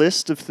the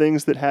list of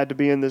things that had to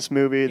be in this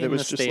movie that In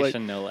was the just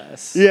station, like, no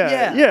less. yeah,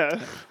 Yeah. yeah.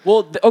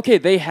 Well, okay,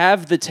 they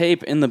have the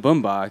tape in the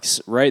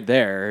boombox right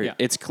there. Yeah.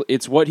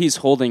 It's what he's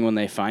holding when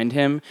they find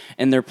him,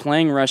 and they're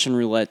playing Russian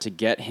roulette to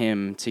get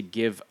him to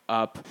give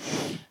up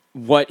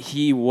what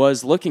he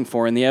was looking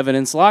for in the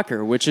evidence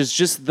locker, which is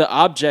just the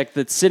object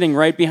that's sitting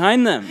right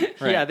behind them.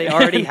 Yeah, they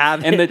already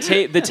have And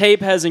it. the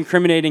tape has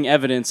incriminating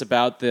evidence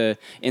about the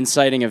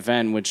inciting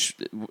event, which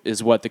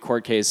is what the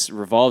court case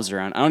revolves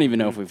around. I don't even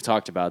know if we've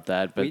talked about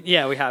that, but we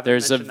haven't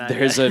there's mentioned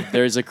that yet.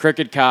 there's a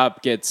crooked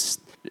cop gets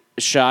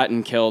shot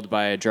and killed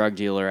by a drug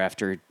dealer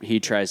after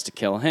he tries to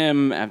kill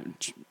him,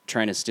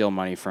 trying to steal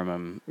money from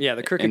him. Yeah,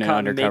 the crooked in an cop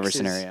undercover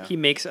scenario. he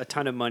makes a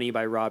ton of money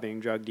by robbing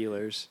drug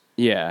dealers.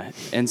 Yeah,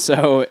 and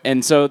so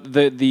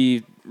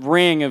the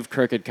ring of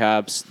crooked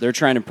cops, they're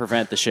trying to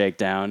prevent the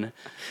shakedown.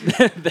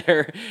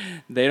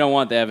 They don't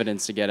want the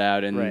evidence to get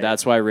out, and Right.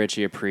 that's why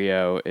Richie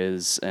Aprile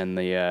is in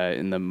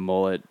the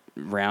mullet.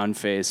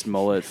 Round-faced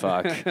mullet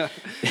fuck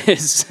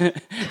is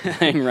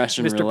playing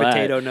Russian Mr. roulette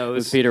Potato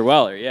Nose. with Peter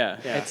Weller. Yeah.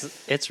 Yeah.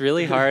 It's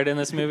really hard in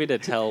this movie to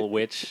tell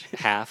which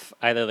half,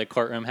 either the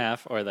courtroom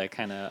half or the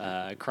kind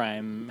of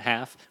crime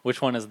half,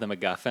 which one is the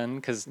MacGuffin,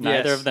 because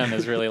neither Yes. of them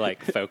is really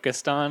like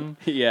focused on.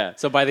 Yeah.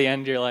 So by the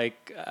end, you're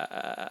like,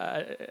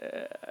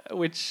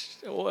 what's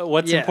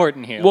Yeah.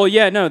 important here? Well,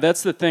 yeah, no,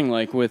 that's the thing.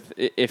 Like,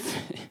 if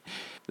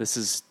this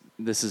is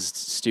this is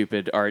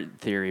stupid art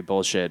theory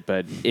bullshit,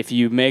 but if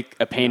you make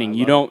a painting,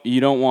 you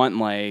don't want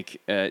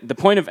like the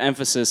point of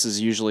emphasis is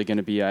usually going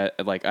to be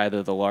like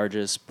either the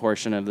largest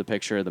portion of the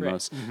picture or the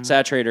most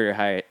saturated or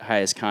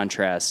highest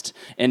contrast,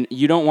 and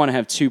you don't want to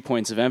have 2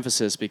 points of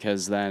emphasis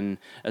because then,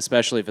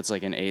 especially if it's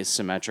like an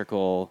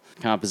asymmetrical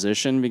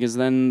composition, because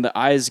then the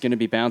eye is going to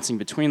be bouncing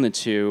between the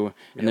two,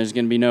 and there's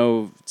going to be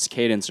no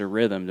cadence or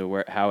rhythm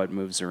to how it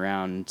moves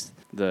around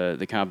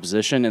the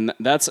composition, and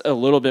that's a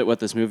little bit what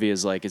this movie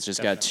is like. It's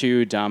just got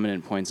 2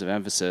 dominant points of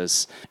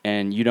emphasis,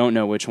 and you don't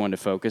know which one to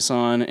focus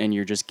on, and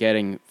you're just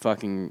getting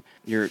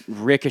you're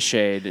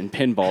ricocheted and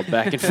pinballed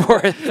back and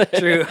forth.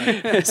 True.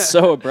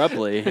 So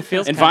abruptly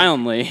and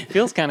violently.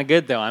 Feels kind of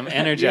good though. I'm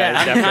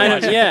energized after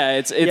watching. Yeah,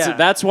 it's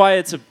that's why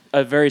it's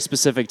a very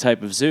specific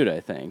type of zoot, I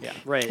think. Yeah.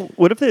 Right.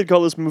 What if they had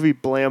called this movie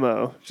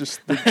Blammo? Just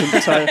the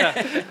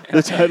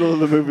title of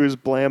the movie was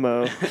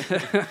Blammo.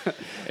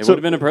 It would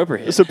have been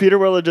appropriate. So Peter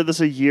Weller did this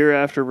a year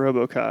after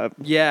RoboCop.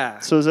 Yeah.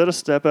 So is that a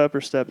step up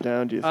or step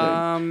down, do you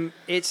think?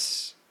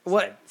 It's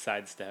what?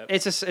 Sidestep.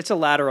 It's a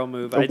lateral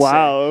move. I'd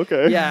Wow, say.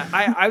 okay. Yeah,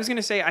 I was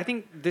gonna say I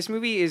think this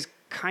movie is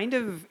kind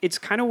of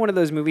one of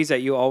those movies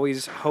that you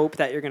always hope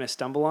that you're going to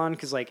stumble on,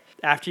 because like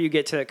after you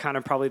get to kind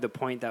of probably the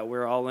point that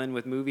we're all in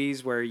with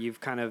movies where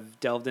you've kind of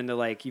delved into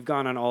like you've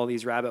gone on all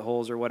these rabbit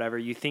holes or whatever,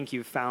 you think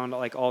you've found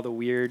like all the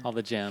weird, all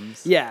the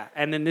gems. Yeah,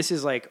 and then this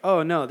is like,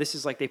 oh no, this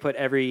is like they put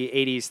every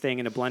 80s thing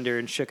in a blender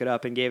and shook it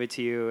up and gave it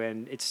to you,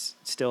 and it's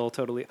still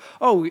totally.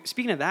 Oh,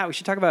 speaking of that, we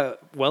should talk about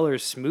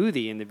Weller's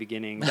smoothie in the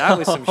beginning. That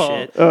was some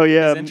shit. Oh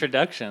yeah. His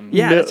introduction.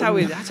 Yeah, that's how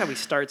he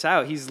starts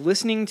out. He's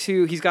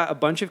got a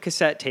bunch of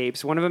cassette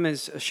tapes. One of them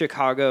is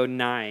Chicago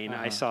 9.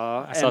 I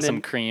saw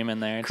some Cream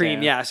in there. Cream,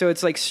 too. yeah. So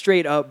it's like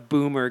straight up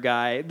boomer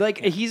guy. Like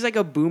he's like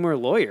a boomer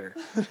lawyer.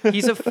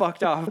 He's a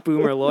fucked off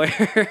boomer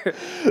lawyer.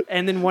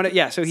 And then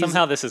so he's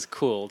somehow this is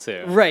cool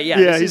too. Right, yeah.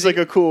 Yeah, he's like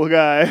a cool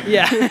guy.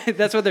 Yeah,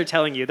 that's what they're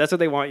telling you. That's what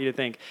they want you to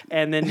think.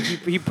 And then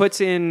he puts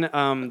in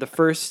the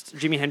first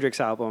Jimi Hendrix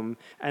album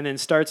and then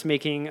starts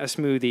making a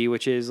smoothie,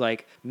 which is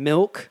like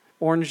milk,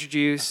 orange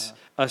juice,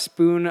 a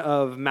spoon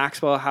of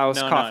Maxwell House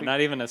coffee. No,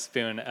 not even a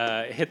spoon.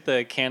 Hit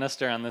the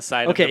canister on the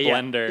side of the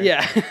blender.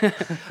 Yeah.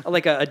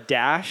 Like a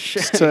dash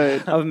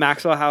Tight. of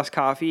Maxwell House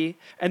coffee.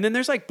 And then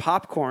there's like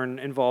popcorn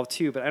involved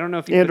too, but I don't know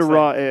if he And a puts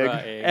raw like,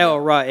 egg.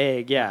 raw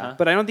egg, yeah.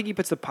 But I don't think he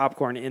puts the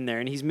popcorn in there.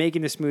 And he's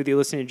making the smoothie,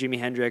 listening to Jimi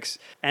Hendrix.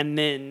 And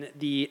then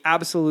the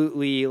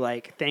absolutely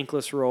like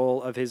thankless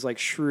role of his like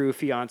shrew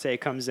fiance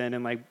comes in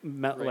and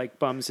like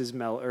bums his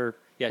mellow.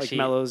 Yeah, like she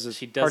parches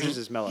doesn't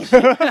his mellow. That's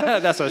what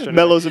I was trying to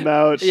Mellows him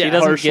out Yeah.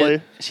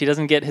 harshly. She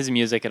doesn't get his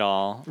music at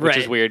all, which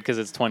is Right. weird because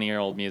it's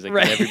 20-year-old music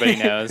Right. that everybody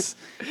knows.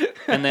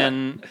 And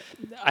then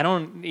I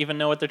don't even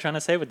know what they're trying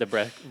to say with the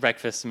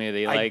breakfast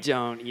smoothie. I Like,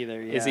 don't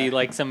either. Yeah. is he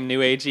like some new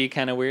agey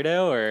kind of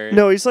weirdo, or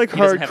No, he's like he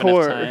doesn't have enough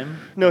hardcore. time?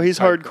 No, he's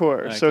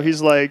hardcore. So Okay.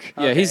 he's like,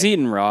 Yeah, he's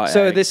eating raw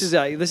So eggs.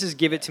 this is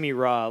give it to me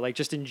raw, like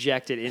just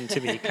inject it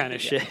into me kind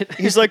of shit.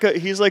 he's like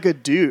a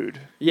dude.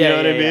 You Yeah, know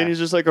what I yeah, mean? yeah. He's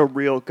just like a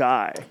real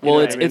guy. You Well, know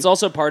it's what I mean? it's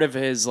also part of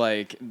his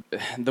like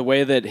the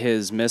way that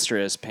his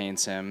mistress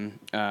paints him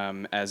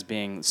as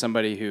being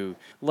somebody who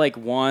like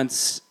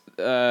wants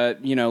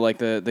like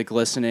the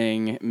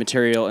glistening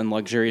material and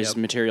luxurious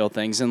material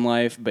things in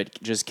life,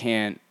 but just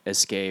can't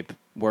escape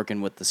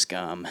working with the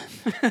scum.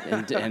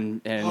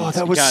 and Oh,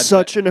 that was God,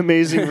 such an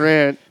amazing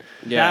rant.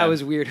 yeah. That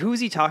was weird. Who was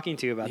he talking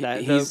to about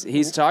that?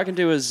 He's talking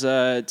to his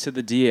to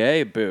the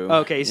DA boo.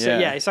 Okay, so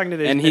he's talking to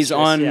the and he's mistress,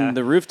 on yeah.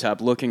 the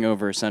rooftop looking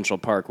over Central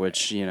Park,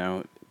 which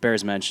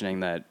bears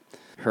mentioning that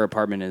her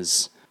apartment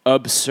is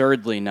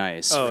absurdly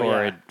nice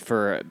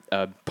for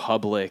a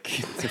public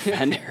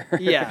defender.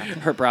 Yeah.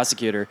 her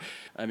prosecutor.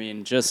 I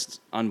mean,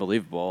 just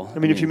unbelievable. I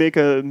mean, if you make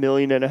 $1.5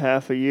 million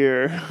a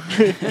year,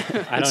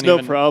 I It's don't no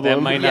even, problem.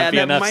 That might not be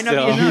that enough might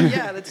still. not be enough.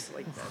 Yeah,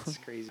 that's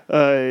crazy.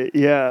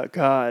 yeah,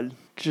 God,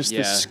 just the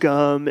Yeah.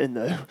 scum and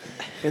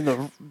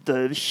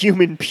the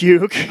human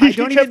puke. I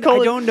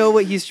don't know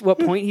what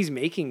point he's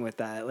making with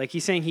that. Like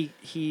he's saying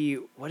he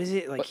what is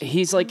it like?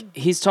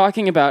 he's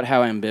talking about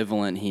how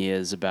ambivalent he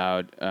is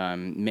about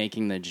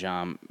making the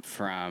jump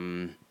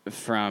from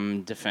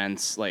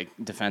defense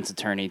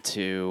attorney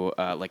to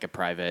like a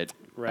private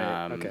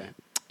Okay.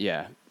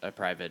 Yeah, a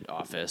private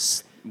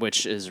office,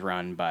 which is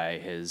run by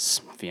his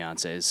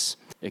fiance's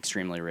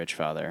extremely rich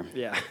father.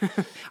 Yeah.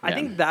 I Yeah.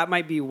 think that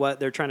might be what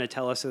they're trying to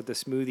tell us with the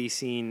smoothie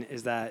scene,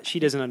 is that she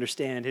doesn't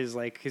understand his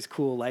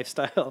cool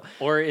lifestyle.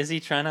 Or is he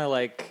trying to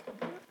like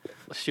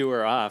shoo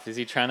her off? Is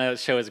he trying to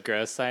show his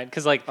gross side?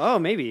 Because like Oh,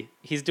 maybe.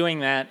 he's doing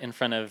that in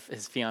front of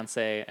his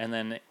fiance, and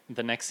then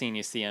the next scene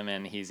you see him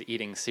in, he's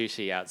eating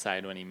sushi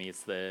outside when he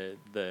meets the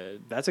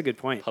That's a good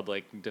point.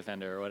 public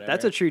defender or whatever.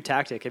 That's a true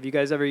tactic. Have you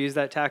guys ever used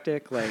that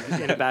tactic, like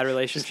in a bad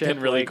relationship? been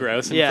really Like,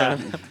 gross in yeah.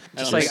 front of them. Just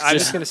Just- like I'm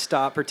just- just gonna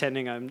stop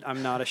pretending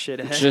I'm not a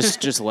shithead.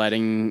 just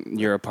letting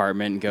your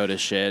apartment go to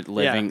shit,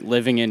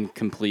 living in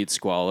complete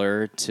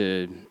squalor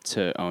to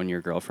own your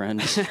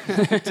girlfriend.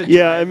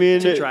 Yeah, I mean,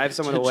 to drive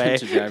someone away.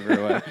 to drive her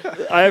away.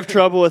 I have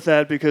trouble with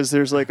that because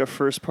there's like a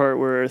first part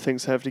where I think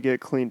things have to get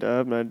cleaned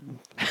up, and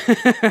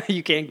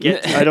You can't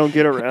get. I don't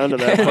get around to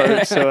that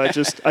part. So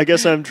I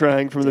guess I'm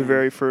trying from the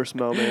very first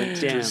moment.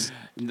 to Damn. just-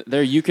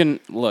 There, you can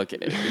look.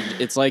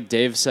 It's like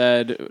Dave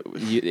said.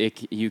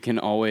 You can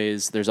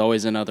always. There's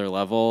always another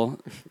level.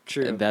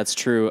 True. That's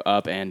true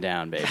up and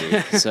down,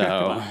 baby.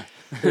 So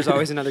There's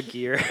always another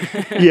gear.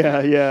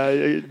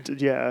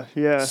 yeah.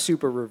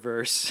 Super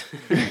reverse.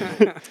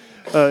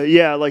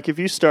 Yeah, like if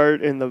you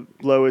start in the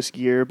lowest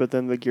gear, but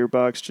then the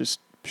gearbox just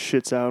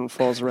shits out and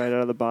falls right out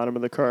of the bottom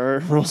of the car,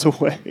 rolls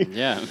away.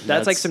 yeah,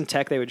 That's like some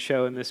tech they would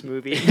show in this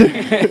movie.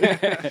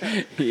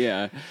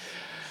 yeah.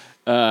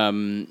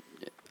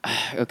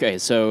 Okay,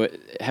 so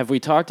have we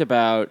talked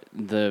about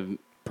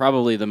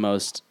probably the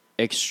most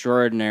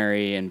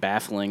extraordinary and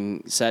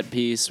baffling set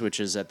piece, which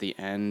is at the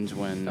end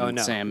when Oh,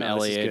 no. Sam No,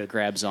 this is Elliott good.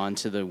 grabs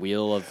onto the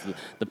wheel of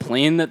the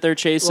plane that they're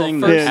chasing?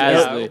 Well, that first-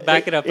 has yeah, the-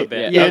 Back it up a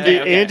bit. Yeah.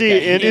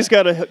 Andy's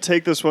got to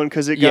take this one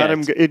because it got Yeah,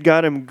 him. It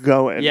got him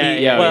going. Yeah,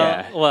 Yeah, well,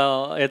 yeah.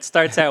 well, it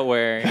starts out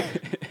where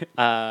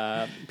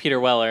Peter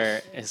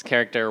Weller, his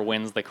character,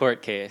 wins the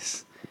court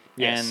case,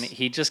 Yes. and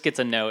he just gets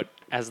a note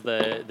as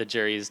the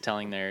jury is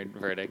telling their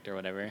verdict or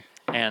whatever,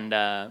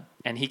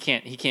 and he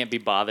can't be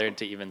bothered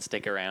to even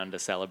stick around to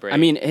celebrate. I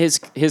mean, his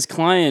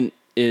client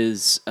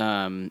is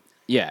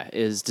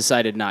is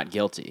decided not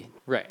guilty,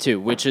 Right. Too,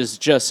 which is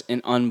just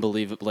an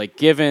unbelievable. Like,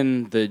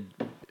 given the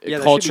Yeah, that should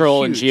be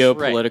cultural and huge.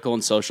 geopolitical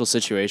and social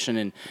situation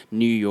in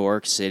New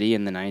York City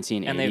in the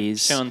 1980s. and they've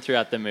shown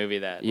throughout the movie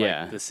that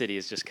Yeah. like, the city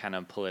is just kind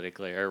of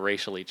politically or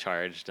racially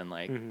charged, and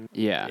like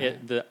yeah,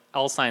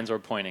 all signs were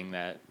pointing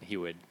that he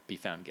would be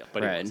found guilty.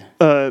 But he right.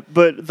 wasn't.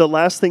 But the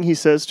last thing he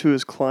says to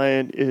his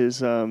client is,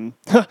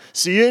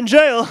 "See you in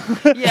jail."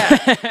 Yeah,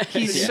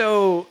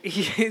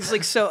 he's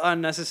like so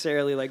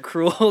unnecessarily like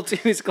cruel to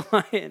his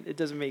client. It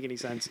doesn't make any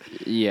sense.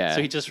 Yeah.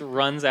 So he just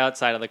runs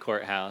outside of the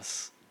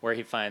courthouse where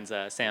he finds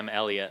Sam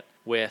Elliott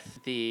with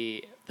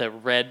the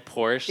red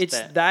Porsche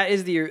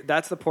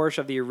That's the Porsche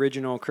of the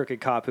original crooked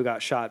cop who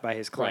got shot by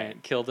his client.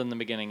 right, killed in the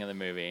beginning of the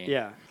movie.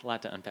 Yeah. A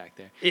lot to unpack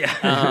there.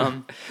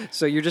 Yeah.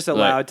 So you're just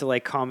allowed to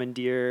like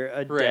commandeer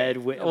a dead.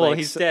 Well,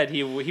 he's dead.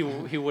 He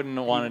wouldn't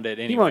have wanted it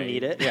anyway. won't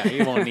need it. Yeah,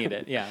 he won't need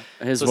it. Yeah.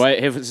 his So-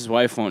 his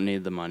wife won't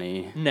need the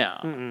money.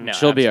 No.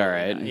 She'll be all absolutely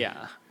right. not.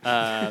 Yeah.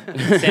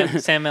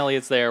 Sam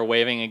Elliott's there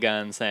waving a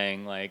gun,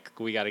 saying like,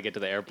 "We got to get to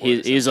the airport." or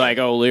He's something. like,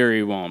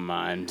 O'Leary won't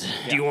mind.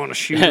 Do you want to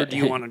shoot or do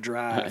you want to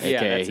drive? "Yeah,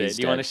 Okay, that's it. he's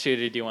Do you want to dead. shoot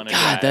or do you want to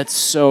God, drive?" that's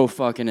so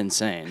fucking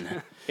insane.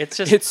 It's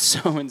just It's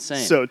so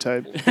insane. So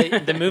tight.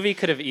 the movie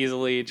could have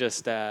easily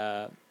just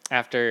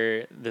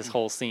after this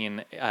whole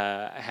scene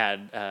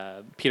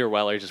had Peter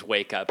Weller just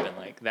wake up and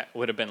like that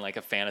would have been like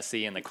a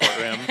fantasy in the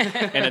courtroom,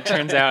 and it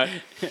turns out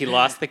he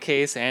lost the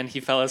case and he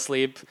fell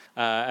asleep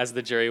as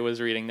the jury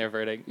was reading their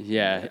verdict.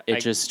 yeah, it I-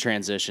 just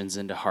transitions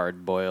into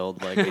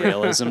hard-boiled like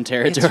realism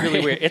territory. It's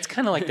really weird. It's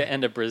kind of like the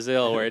end of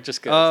Brazil where it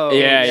just goes. Oh,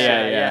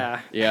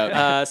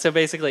 Yeah. So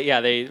basically,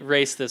 yeah, they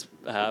race this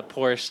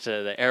Porsche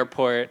to the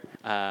airport.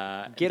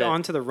 Get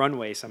onto the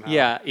runway somehow.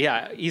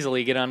 Yeah,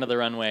 easily get onto the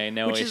runway.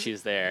 No Which is-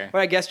 issues there.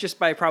 But I guess just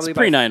by probably It's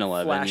pre by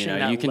 9/11. flashing You know,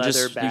 that you can leather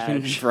just you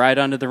can badge. ride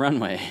onto the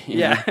runway. you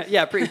know?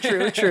 Yeah, pretty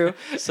true.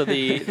 So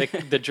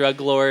the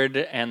drug lord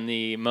and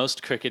the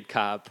most crooked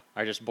cop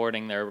are just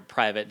boarding their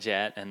private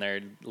jet and they're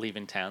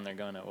leaving town. They're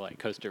going to like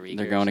Costa Rica.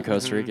 They're or going to something.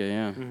 Costa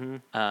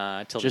Rica.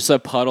 Yeah, Till just a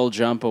puddle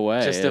jump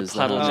away. Just a is the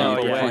puddle whole jump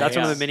Oh, point. yeah. away. That's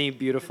one of Yes. the many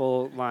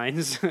beautiful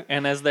lines.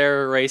 and as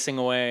they're racing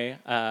away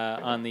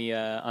on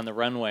the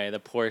runway, the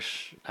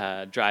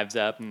Porsche drives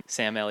up and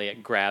Sam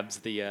Elliott grabs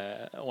the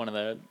one of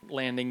the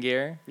landing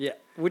gear. Yeah,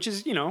 which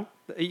is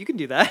you can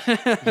do that.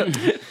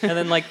 And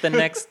then like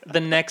the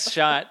next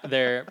shot,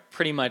 they're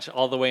pretty much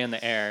all the way in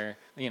the air.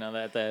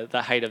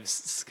 The height of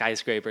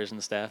skyscrapers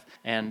and stuff.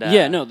 And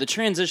Yeah, no, the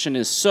transition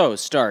is so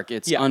stark.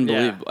 It's Yeah.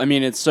 unbelievable. I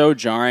mean, it's so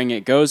jarring.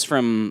 It goes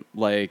from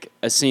like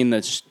a scene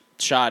that's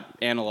shot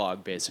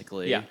analog,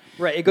 basically. Yeah.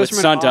 Right, it goes With from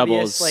stunt an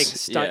obvious doubles, like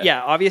stunt,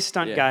 yeah. obvious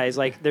stunt Yeah. guys.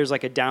 Like there's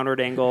like a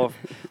downward angle,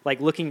 like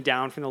looking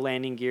down from the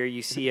landing gear.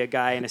 You see a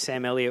guy in a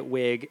Sam Elliott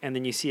wig, and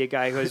then you see a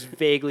guy who has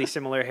vaguely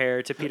similar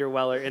hair to Peter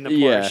Weller in the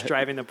Porsche,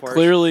 driving the Porsche.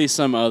 Clearly,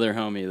 some other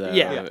homie though.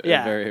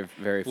 Yeah. Very,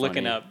 very funny.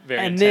 looking up very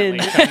And intently,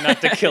 then- trying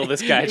not to kill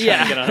this guy trying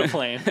Yeah. to get on a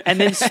plane. And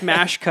then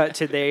smash cut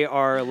to they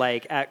are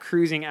like at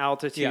cruising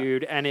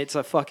altitude, and it's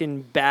a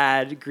fucking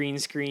bad green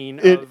screen.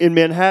 In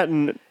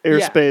Manhattan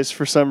airspace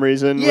for some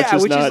reason, yeah,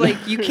 which is not.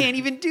 like you can't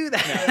even do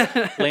that.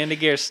 Landing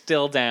gear's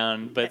still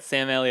down, but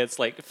Sam Elliott's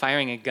like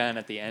firing a gun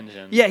at the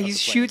engine. Yeah, of he the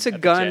shoots a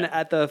plane, gun jet.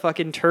 at the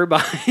fucking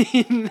turbine.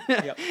 of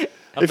the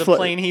If, like-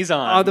 plane he's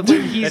on. Oh, the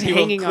plane he's that he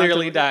hanging will onto.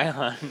 clearly die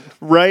on.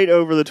 right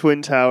over the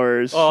Twin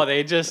Towers. Oh,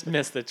 they just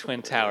missed the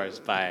Twin Towers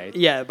by.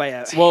 Yeah, by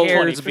a Well,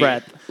 hair's 20 feet.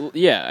 breadth.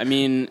 Yeah, I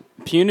mean,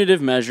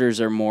 punitive measures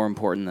are more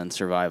important than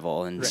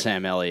survival in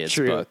Sam Elliott's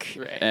True. book.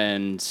 Right.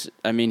 And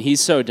I mean,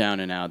 he's so down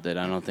and out that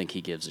I don't think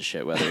he gives a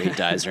shit whether he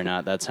dies or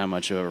not. That's how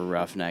much of a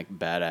roughneck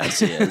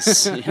badass he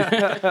is.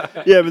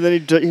 Yeah, but then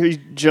he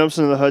jumps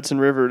into the Hudson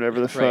River, whatever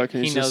the Right. fuck.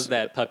 and He he's knows just,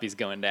 that puppy's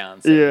going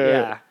down. So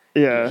Yeah.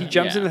 He Yeah.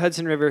 jumps Yeah. in the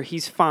Hudson River.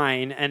 He's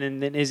fine,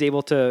 and then is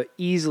able to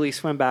easily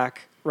swim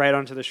back right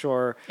onto the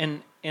shore.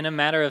 In a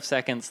matter of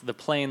seconds, the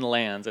plane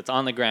lands. It's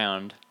on the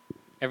ground.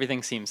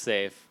 Everything seems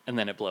safe, and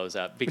then it blows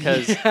up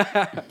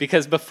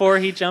because before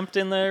he jumped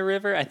in the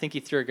river, I think he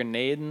threw a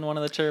grenade in one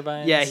of the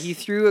turbines. Yeah, he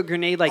threw a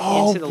grenade like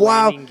Oh, into the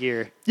wow. landing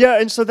gear. Yeah,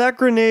 and so that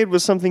grenade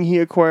was something he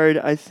acquired,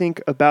 I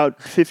think,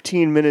 about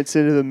 15 minutes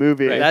into the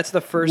movie. Right. That's the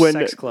first When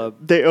sex club.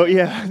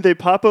 they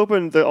pop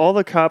open all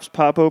the cops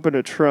pop open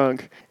a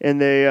trunk and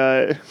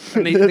the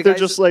the they're guys-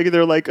 just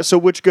like so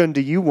which gun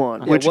do you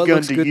want? Yeah, Which what gun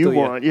looks do good you to you?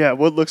 want? Yeah,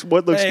 what looks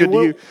good to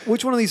you?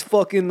 Which one of these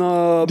fucking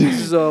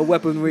pieces of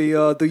weaponry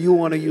do you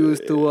want to use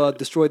to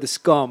destroy the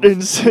scum?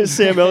 And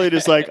Sam Elliott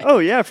is like, "Oh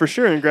yeah, for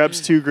sure," and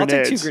grabs 2 I'll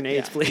grenades. take 2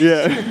 grenades, please.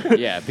 Yeah.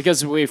 Yeah,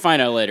 because we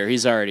find out later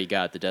he's already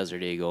got the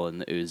Desert Eagle and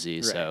the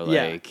Uzi, so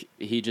Yeah. like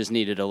he just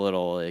needed a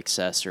little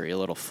accessory, a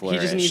little He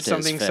flourish. just needs to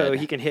his something so Fed.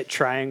 he can hit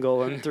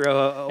triangle and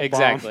throw a bomb.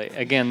 Exactly.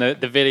 Again, the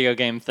video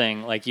game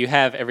thing, like you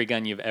have every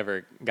gun you've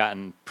ever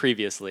gotten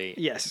previously.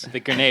 Yes. The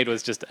grenade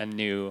was just a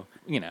new,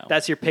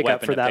 That's your pickup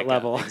weapon for to that pick up.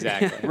 level.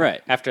 Exactly.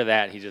 Right. After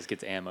that, he just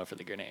gets ammo for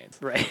the grenades.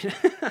 Right.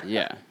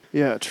 Yeah.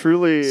 Yeah,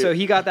 truly. So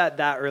he got that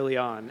early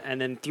on and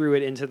then threw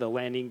it into the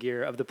landing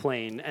gear of the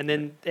plane. And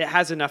then it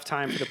has enough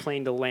time for the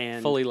plane to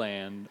land. Fully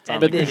land. It's on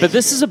And the But then- ground. but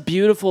this is a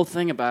beautiful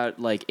thing about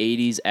like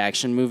 80s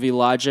action movie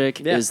logic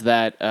Yeah. is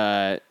that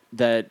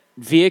that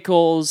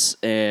vehicles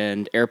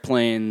and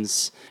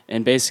airplanes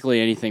and basically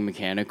anything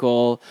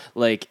mechanical,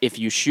 like if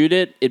you shoot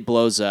it, it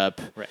blows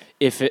up. Right.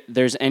 If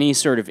there's any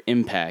sort of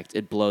impact,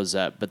 it blows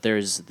up. But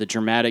there's the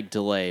dramatic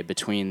delay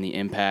between the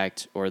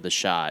impact or the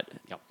shot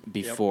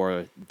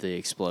before the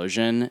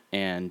explosion,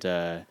 and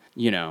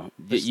you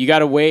got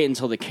to wait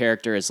until the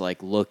character is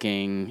like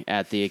looking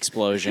at the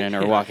explosion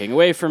or walking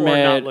away from Or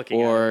it, not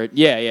looking at or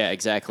yeah,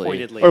 exactly.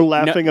 Pointedly. or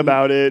laughing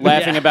about it.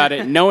 Laughing Yeah. about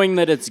it, knowing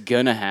that it's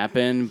gonna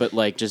happen, but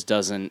like just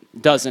doesn't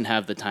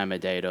have the time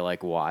of day to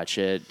like watch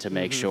it to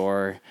make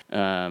sure.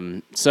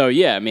 So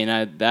yeah, I mean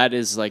that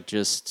is like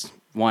just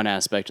one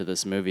aspect of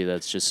this movie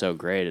that's just so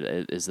great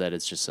is that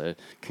it's just an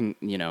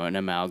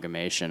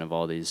amalgamation of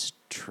all these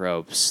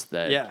tropes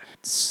that Yeah.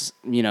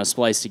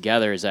 spliced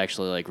together is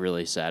actually like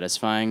really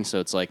satisfying. So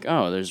it's like,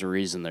 oh, there's a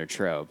reason they're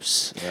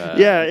tropes.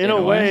 Yeah, in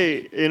a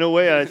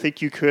way, I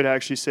think you could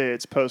actually say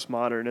it's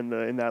postmodern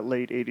in that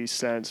late '80s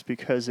sense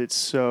because it's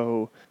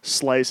so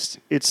sliced.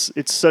 It's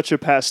such a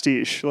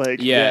pastiche.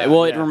 Like Yeah, Yeah,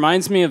 well, it yeah.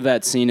 reminds me of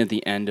that scene at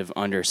the end of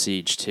Under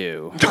Siege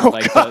 2.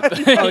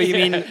 Oh, you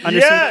mean Under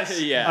Yes!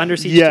 Siege, Yeah. Under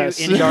Siege Yes.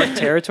 2 in dark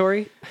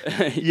territory?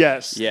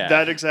 yes, Yeah.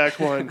 that exact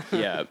one.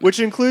 Yeah. Which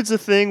includes a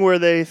thing where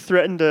they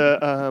threaten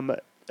to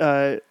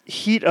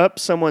heat up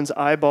someone's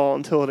eyeball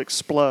until it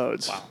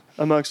explodes. Wow.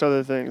 Amongst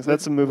other things,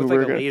 that's a movie With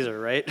like a laser,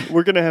 right?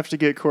 we're gonna have to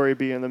get Corey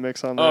B in the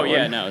mix on that. Oh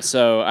yeah, one. no.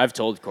 So I've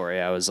told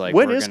Corey, I was like,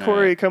 When we're is gonna-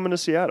 Corey coming to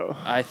Seattle?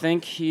 I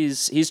think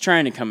he's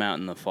trying to come out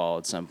in the fall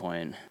at some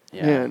point.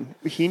 Yeah. Man,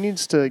 he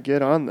needs to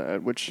get on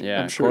that, which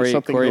Yeah, I'm sure is Corey,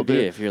 something Corey he'll B,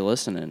 do. if you're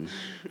listening,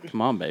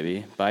 come on,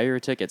 baby, buy your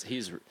tickets.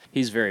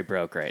 He's very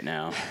broke right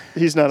now.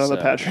 He's not on the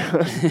So-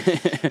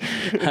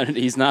 Patreon.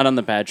 He's not on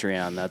the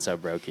Patreon. That's how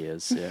broke he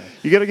is. Yeah.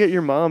 You got to get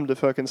your mom to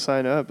fucking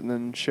sign up and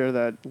then share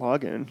that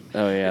login.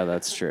 Oh yeah,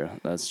 that's true.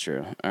 That's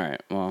true. All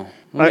right. Well,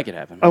 we'll make it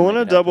happen. I We'll want to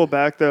make it double happen.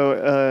 back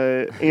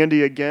though,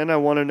 Andy. Again, I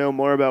want to know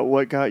more about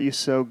what got you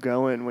so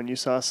going when you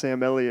saw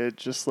Sam Elliott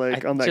just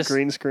like I on that just-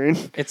 green screen.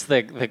 It's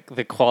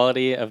the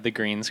quality of the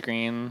green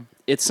screen.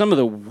 It's some of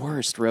the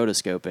worst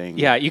rotoscoping.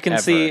 Yeah, you can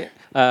ever. see.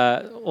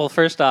 Well,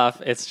 first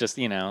off, it's just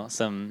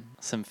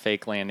some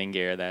fake landing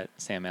gear that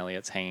Sam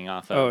Elliott's hanging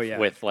off of, Oh, yeah.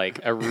 with like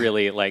a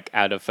really like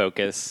out of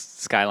focus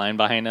skyline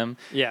behind him,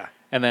 Yeah.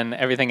 and then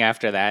everything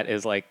after that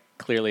is like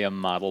clearly a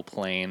model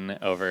plane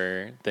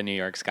over the New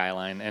York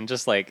skyline, and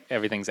just like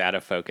everything's out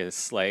of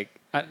focus, like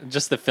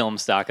just the film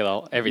stock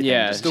of everything.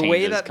 Yeah, just The changes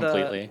way that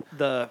completely.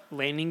 the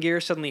landing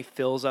gear suddenly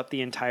fills up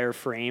the entire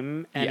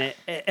frame, and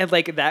Yeah. and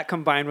like that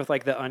combined with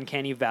like the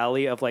uncanny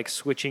valley of like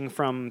switching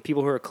from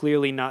people who are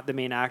clearly not the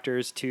main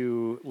actors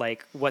to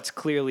like what's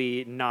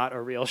clearly not a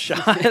real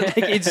shot. Like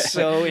it's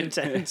so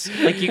intense.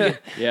 Like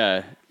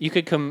Yeah. you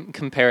could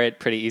compare it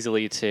pretty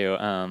easily to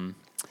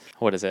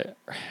what is it?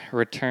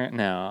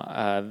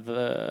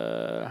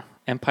 The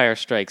Empire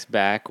Strikes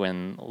Back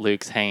when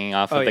Luke's hanging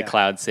off Oh, of the yeah.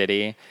 Cloud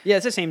City. Yeah,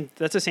 it's the same.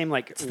 That's the same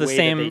like It's the way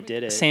same that they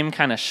did it. same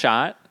kind of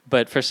shot,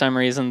 but for some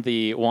reason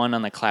the one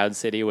on the Cloud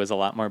City was a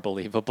lot more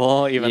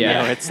believable, even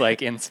Yeah. though it's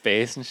like in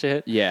space and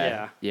shit.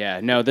 Yeah.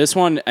 No, this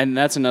one, and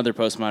that's another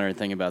postmodern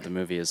thing about the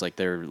movie is like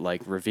they're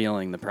like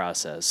revealing the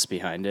process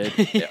behind it.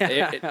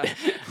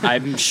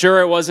 I'm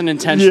sure it wasn't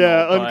intentional.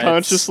 Yeah, but-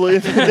 unconsciously.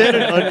 They had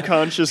an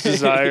unconscious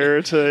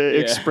desire to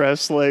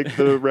express like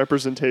the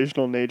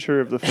representational nature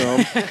of the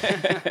film.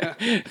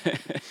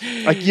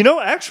 Like,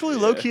 actually,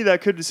 low key,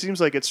 that seems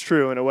like it's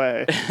true in a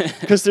way,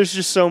 because there's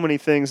just so many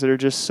things that are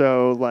just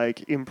so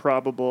like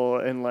improbable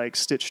and like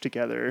stitched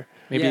together.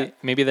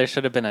 Maybe there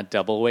should have been a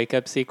double wake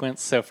up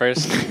sequence. So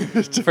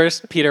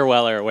first Peter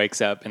Weller wakes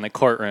up in the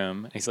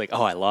courtroom. He's like,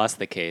 "Oh, I lost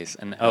the case,"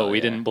 and we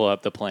didn't blow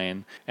up the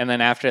plane. And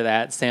then after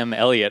that, Sam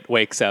Elliott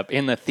wakes up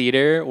in the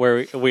theater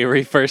where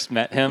we first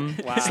met him,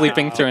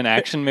 sleeping through an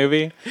action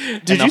movie.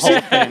 Did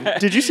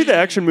you see the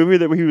action movie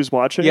that he was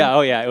watching? Yeah,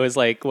 oh yeah, it was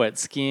like what,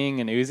 skiing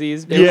and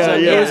Uzis?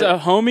 It was a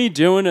homie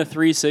doing a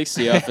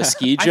 360 off a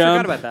ski I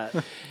jump. forgot about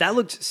that. That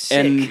looked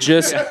sick.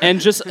 And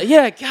just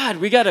yeah, God,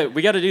 we gotta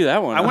do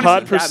that one. I wanna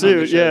Hot see that Pursuit,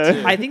 movie.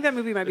 yeah. I think that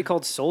movie might be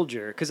called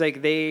Soldier because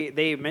like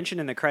they mentioned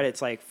in the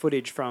credits like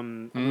footage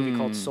from a movie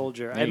called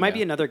Soldier. there It you might go.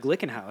 be another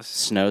Glickenhaus.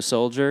 Snow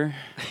Soldier.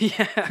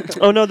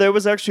 Oh no, that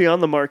was actually on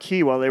the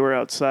marquee while they were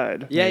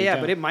outside. Yeah,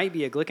 but it might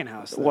be a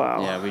Glickenhaus. though.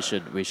 Wow. Yeah,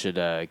 we should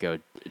go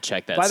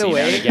check that By the scene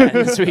way- out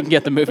again so we can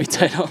get the movie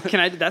title.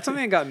 That's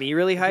something that got me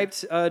really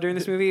hyped during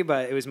this movie,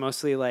 but it was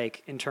mostly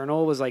like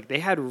internal. Was like they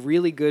had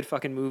really good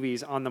fucking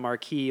movies on the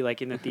marquee,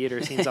 like in the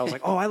theater scenes. I was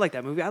like, oh, I like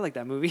that movie. I like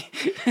that movie.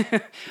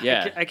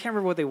 Yeah. I can't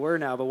remember what they were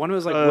now, but one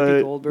was like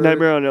Whoopi Goldberg.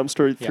 Nightmare on Elm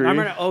Street 3.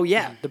 Oh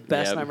yeah, the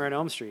best Yep. Nightmare on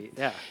Elm Street.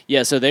 Yeah,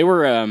 Yeah, so they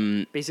were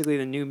basically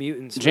the New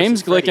Mutants.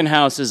 James versus Freddy.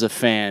 Glickenhaus is a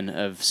fan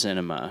of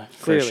cinema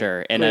for Clearly,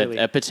 sure, and clearly.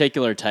 a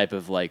particular type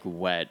of like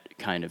wet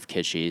kind of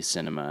kitschy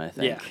cinema. I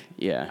think.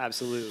 Yeah.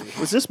 Absolutely.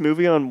 Was this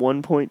movie on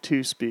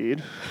 1.2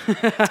 speed?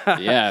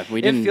 Yeah.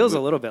 We didn't. feels a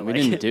little bit We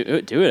like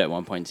didn't do it at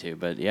 1.2,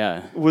 but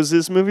yeah, Was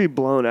this movie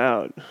blown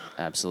out?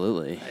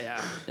 absolutely.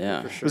 Yeah.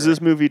 Yeah. For sure. Was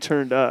this movie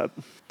turned up?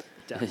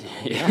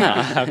 Definitely.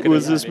 Yeah. How could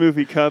Was it this not be?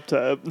 movie cupped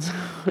up?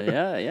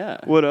 Yeah.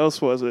 What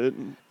else was it?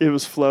 It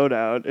was flowed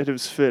out. It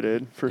was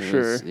fitted for It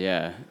sure. was-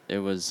 yeah. It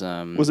was.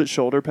 Was it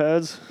shoulder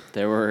pads?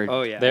 There were.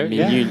 Oh yeah. There, I mean,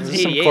 yeah, you-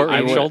 there's some 88, courtroom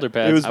I would- shoulder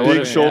pads. It was I big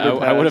would've-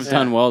 shoulder I would have pads.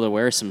 done well to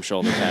wear some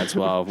shoulder pads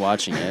while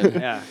watching it.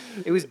 Yeah.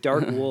 It was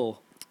dark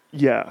wool.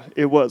 Yeah,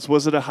 it was.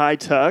 Was it a high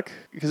tuck?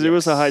 Because it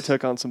was a Yes. high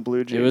tuck on some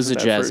blue jeans. It was a in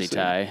that jazzy first scene.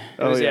 tie. It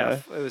Oh was, yeah,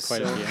 It was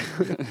Quite so. a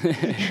few.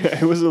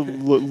 it was a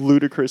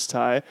ludicrous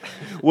tie.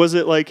 Was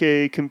it like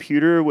a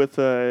computer with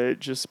a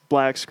just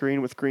black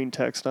screen with green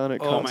text on it,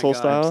 Oh my console god.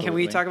 style? Can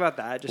we Absolutely. talk about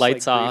that? Just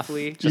Lights like off,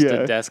 briefly. just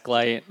Yeah. a desk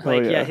light. Oh,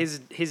 Like yeah. his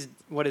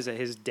what is it?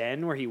 His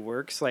den where he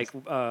works, like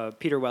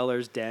Peter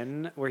Weller's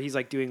den, where he's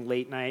like doing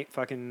late night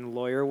fucking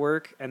lawyer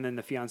work, and then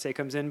the fiance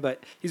comes in,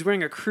 but he's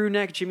wearing a crew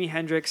neck Jimi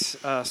Hendrix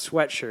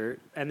sweatshirt,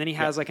 and then he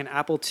has like an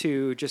Apple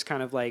II just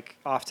kind of like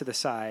off to the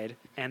side,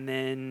 and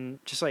then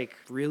just like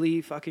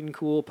really fucking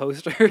cool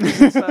posters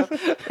and stuff.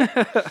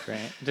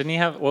 Right? Didn't he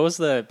have, what was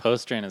the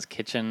poster in his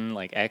kitchen,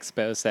 like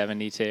Expo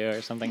 72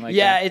 or something like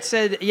Yeah, that?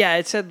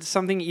 it said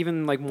something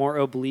even like more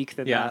oblique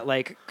than Yeah. that,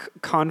 like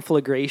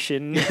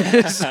conflagration,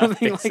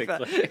 something like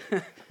that.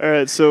 All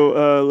right,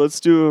 so let's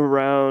do a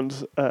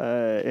round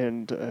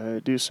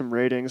and do some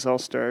ratings. I'll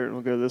start, and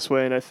we'll go this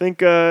way. And I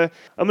think I'm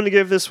going to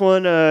give this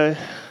one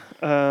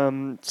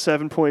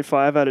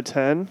 7.5 out of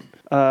 10.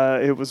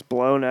 It was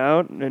blown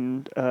out,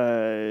 and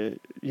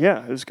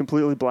yeah, it was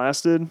completely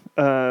blasted.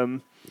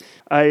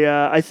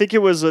 I think it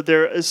was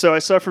there. So I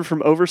suffered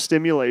from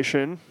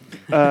overstimulation,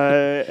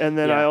 and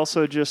then I Yeah.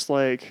 also just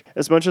like,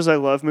 as much as I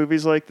love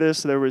movies like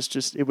this,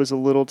 it was a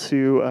little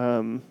too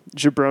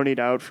jabronied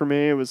out for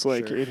me. It was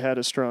like Sure. it had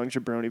a strong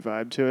jabroni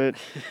vibe to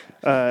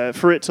it.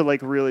 For it to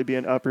like really be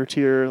an upper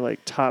tier, like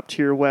top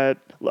tier wet.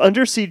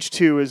 Under Siege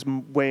 2 is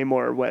way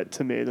more wet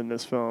to me than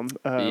this film.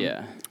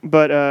 Yeah.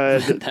 But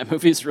That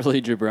movie's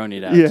really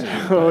jabronied out.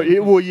 yeah, too,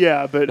 but- well,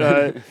 yeah,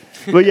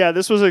 but yeah,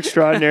 this was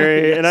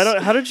extraordinary. And I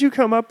don't. How did you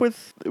come up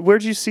with?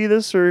 Where'd you see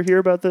this or hear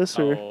about this?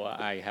 Or Oh,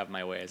 I have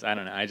my ways. I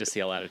don't know. I just see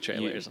a lot of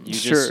trailers. You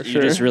Sure,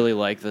 you just sure. really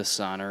like the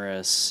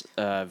sonorous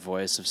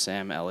voice of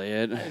Sam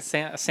Elliott.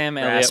 Sam Elliott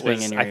Rasping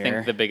was, in your I think,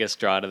 ear. the biggest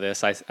draw to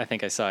this. I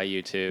think I saw a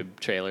YouTube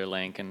trailer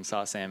link and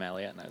saw Sam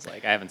Elliott, and I was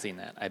like, I haven't seen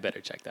that. I better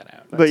check that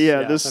out. But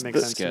yeah, this that makes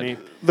the, sense to good. me.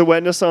 the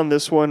wetness on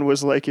this one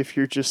was like if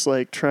you're just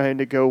like trying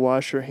to go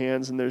wash your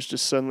hands and there's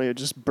just suddenly a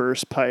just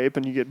burst pipe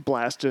and you get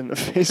blasted in the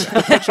face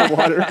with a bunch of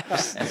water.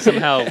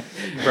 Somehow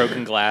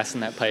broken glass in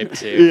that pipe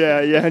too.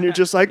 Yeah, and you're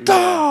just like,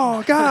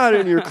 oh God,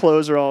 and your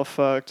clothes are all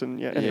fucked and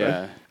yeah. Anyway.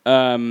 Yeah.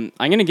 I'm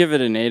going to give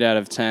it an 8 out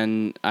of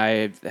 10.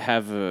 I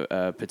have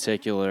a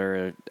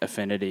particular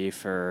affinity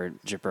for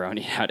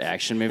jabroni out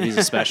action movies,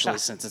 especially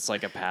since it's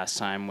like a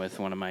pastime with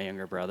one of my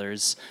younger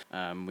brothers.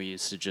 We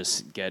used to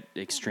just get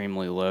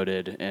extremely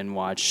loaded and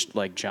watch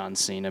like John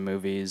Cena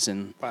movies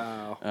and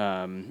Wow.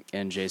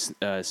 and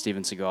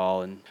Steven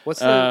Seagal and What's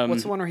the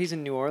one where he's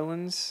in New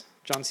Orleans?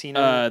 John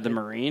Cena. the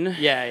Marine.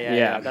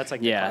 Yeah. That's like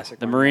the yeah. classic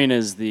The one. Marine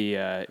is the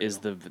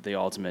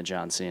ultimate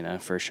John Cena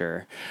for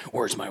sure.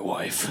 Where's my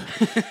wife?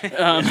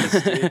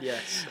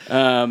 Yes.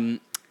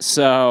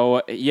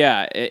 So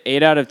yeah,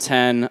 8 out of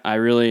 10. I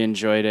really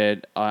enjoyed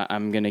it.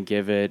 I'm gonna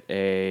give it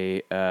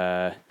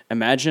a.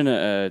 Imagine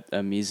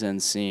a mise en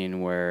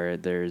scene where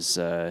there's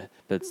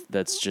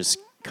that's just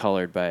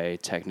colored by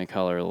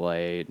Technicolor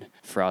light,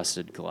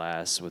 frosted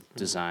glass with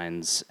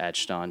designs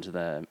etched onto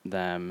them,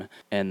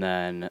 and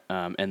then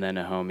a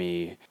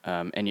homie,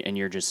 and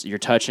you're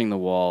touching the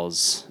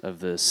walls of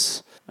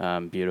this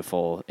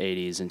beautiful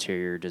 80s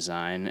interior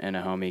design, and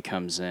a homie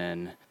comes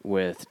in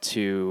with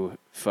 2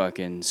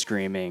 fucking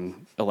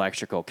screaming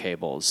electrical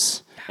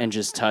cables and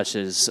just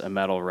touches a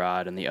metal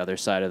rod on the other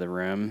side of the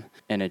room,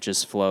 and it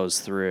just flows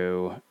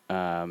through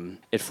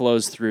it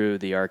flows through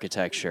the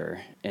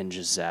architecture and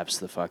just zaps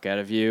the fuck out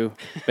of you,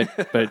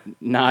 but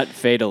not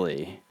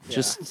fatally.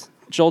 Just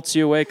jolts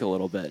you awake a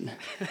little bit.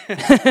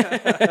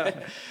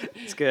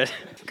 It's good.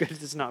 Good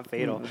it's not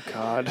fatal. Oh,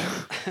 God.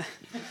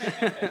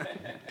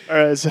 All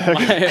right,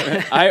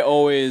 Zach. I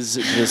always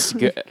just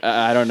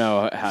I don't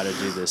know how to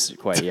do this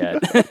quite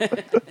yet.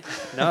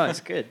 No,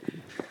 it's good.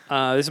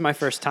 This is my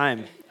first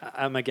time.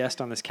 I'm a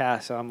guest on this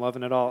cast, so I'm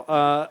loving it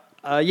all.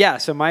 Yeah,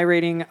 so my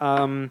rating,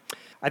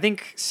 I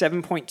think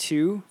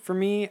 7.2 for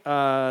me.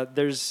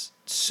 There's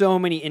so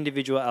many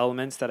individual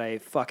elements that I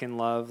fucking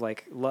love.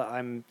 Like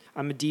I'm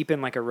deep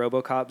in like a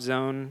RoboCop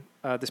zone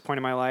at this point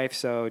in my life.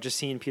 So just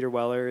seeing Peter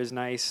Weller is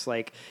nice.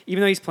 Like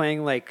even though he's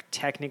playing like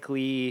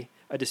technically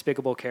a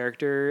despicable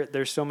character,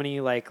 there's so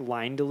many like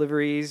line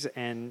deliveries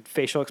and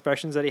facial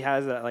expressions that he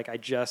has that like I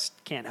just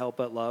can't help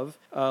but love.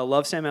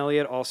 Love Sam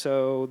Elliott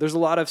also. There's a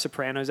lot of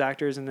Sopranos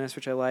actors in this,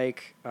 which I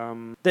like.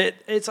 That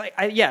it's like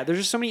there's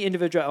just so many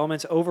individual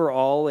elements.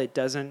 Overall, it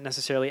doesn't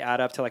necessarily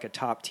add up to like a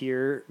top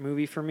tier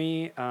movie for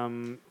me.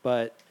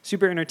 But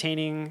super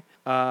entertaining.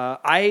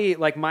 I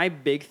like my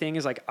big thing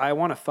is like I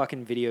want a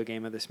fucking video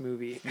game of this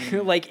movie.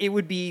 Like it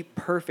would be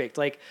perfect.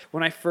 Like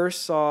when I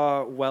first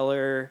saw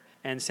Weller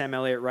and Sam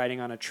Elliott riding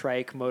on a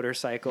trike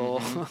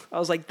motorcycle, I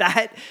was like,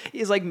 that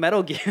is like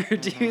Metal Gear,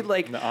 dude.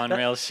 Like The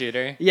on-rail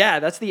shooter. yeah,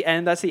 that's the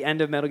end. That's the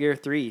end of Metal Gear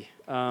 3.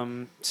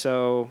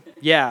 So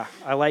yeah,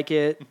 I like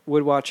it.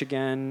 Would watch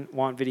again.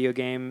 Want video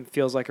game.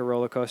 Feels like a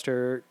roller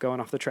coaster going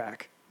off the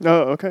track.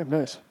 Oh, okay,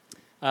 nice.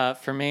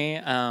 For me,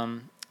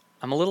 I'm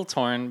a little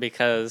torn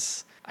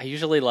because I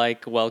usually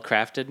like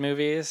well-crafted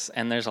movies,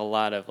 and there's a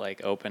lot of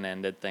like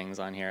open-ended things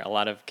on here. A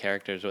lot of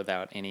characters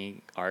without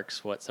any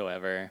arcs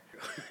whatsoever.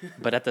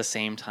 But at the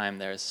same time,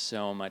 there's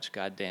so much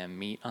goddamn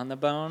meat on the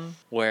bone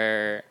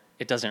where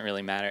it doesn't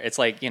really matter. It's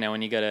like, you know,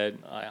 when you go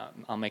to,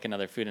 I'll make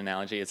another food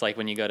analogy. It's like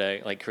when you go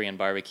to like Korean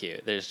barbecue,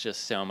 there's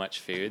just so much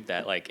food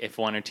that like if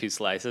one or two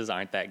slices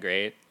aren't that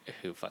great,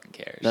 who fucking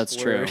cares? That's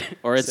Word. true.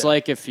 Or it's So-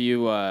 like if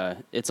you,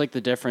 it's like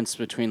the difference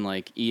between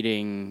like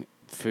eating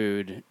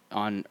food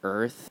on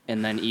Earth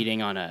and then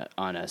eating on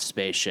a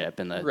spaceship,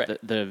 and Right.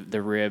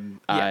 the rib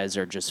Yeah. eyes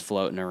are just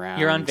floating around.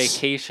 You're on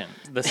vacation.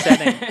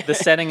 The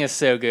setting is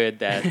so good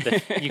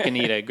that you can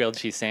eat a grilled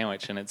cheese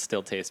sandwich and it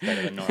still tastes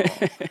better than normal.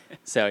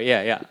 So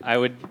yeah.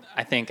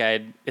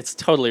 It's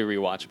totally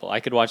rewatchable. I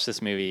could watch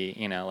this movie,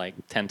 you know, like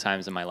 10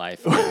 times in my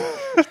life,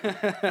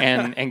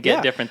 and get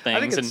Yeah, different I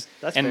think things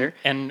that's fair.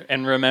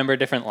 and remember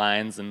different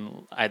lines,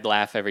 and I'd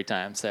laugh every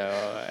time. So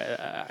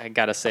I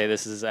gotta say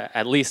this is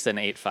at least an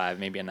 8.5,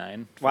 maybe a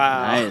 9. Wow,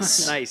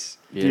 Nice. nice,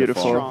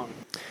 Beautiful. strong.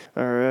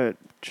 All right,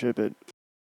 Gibbet.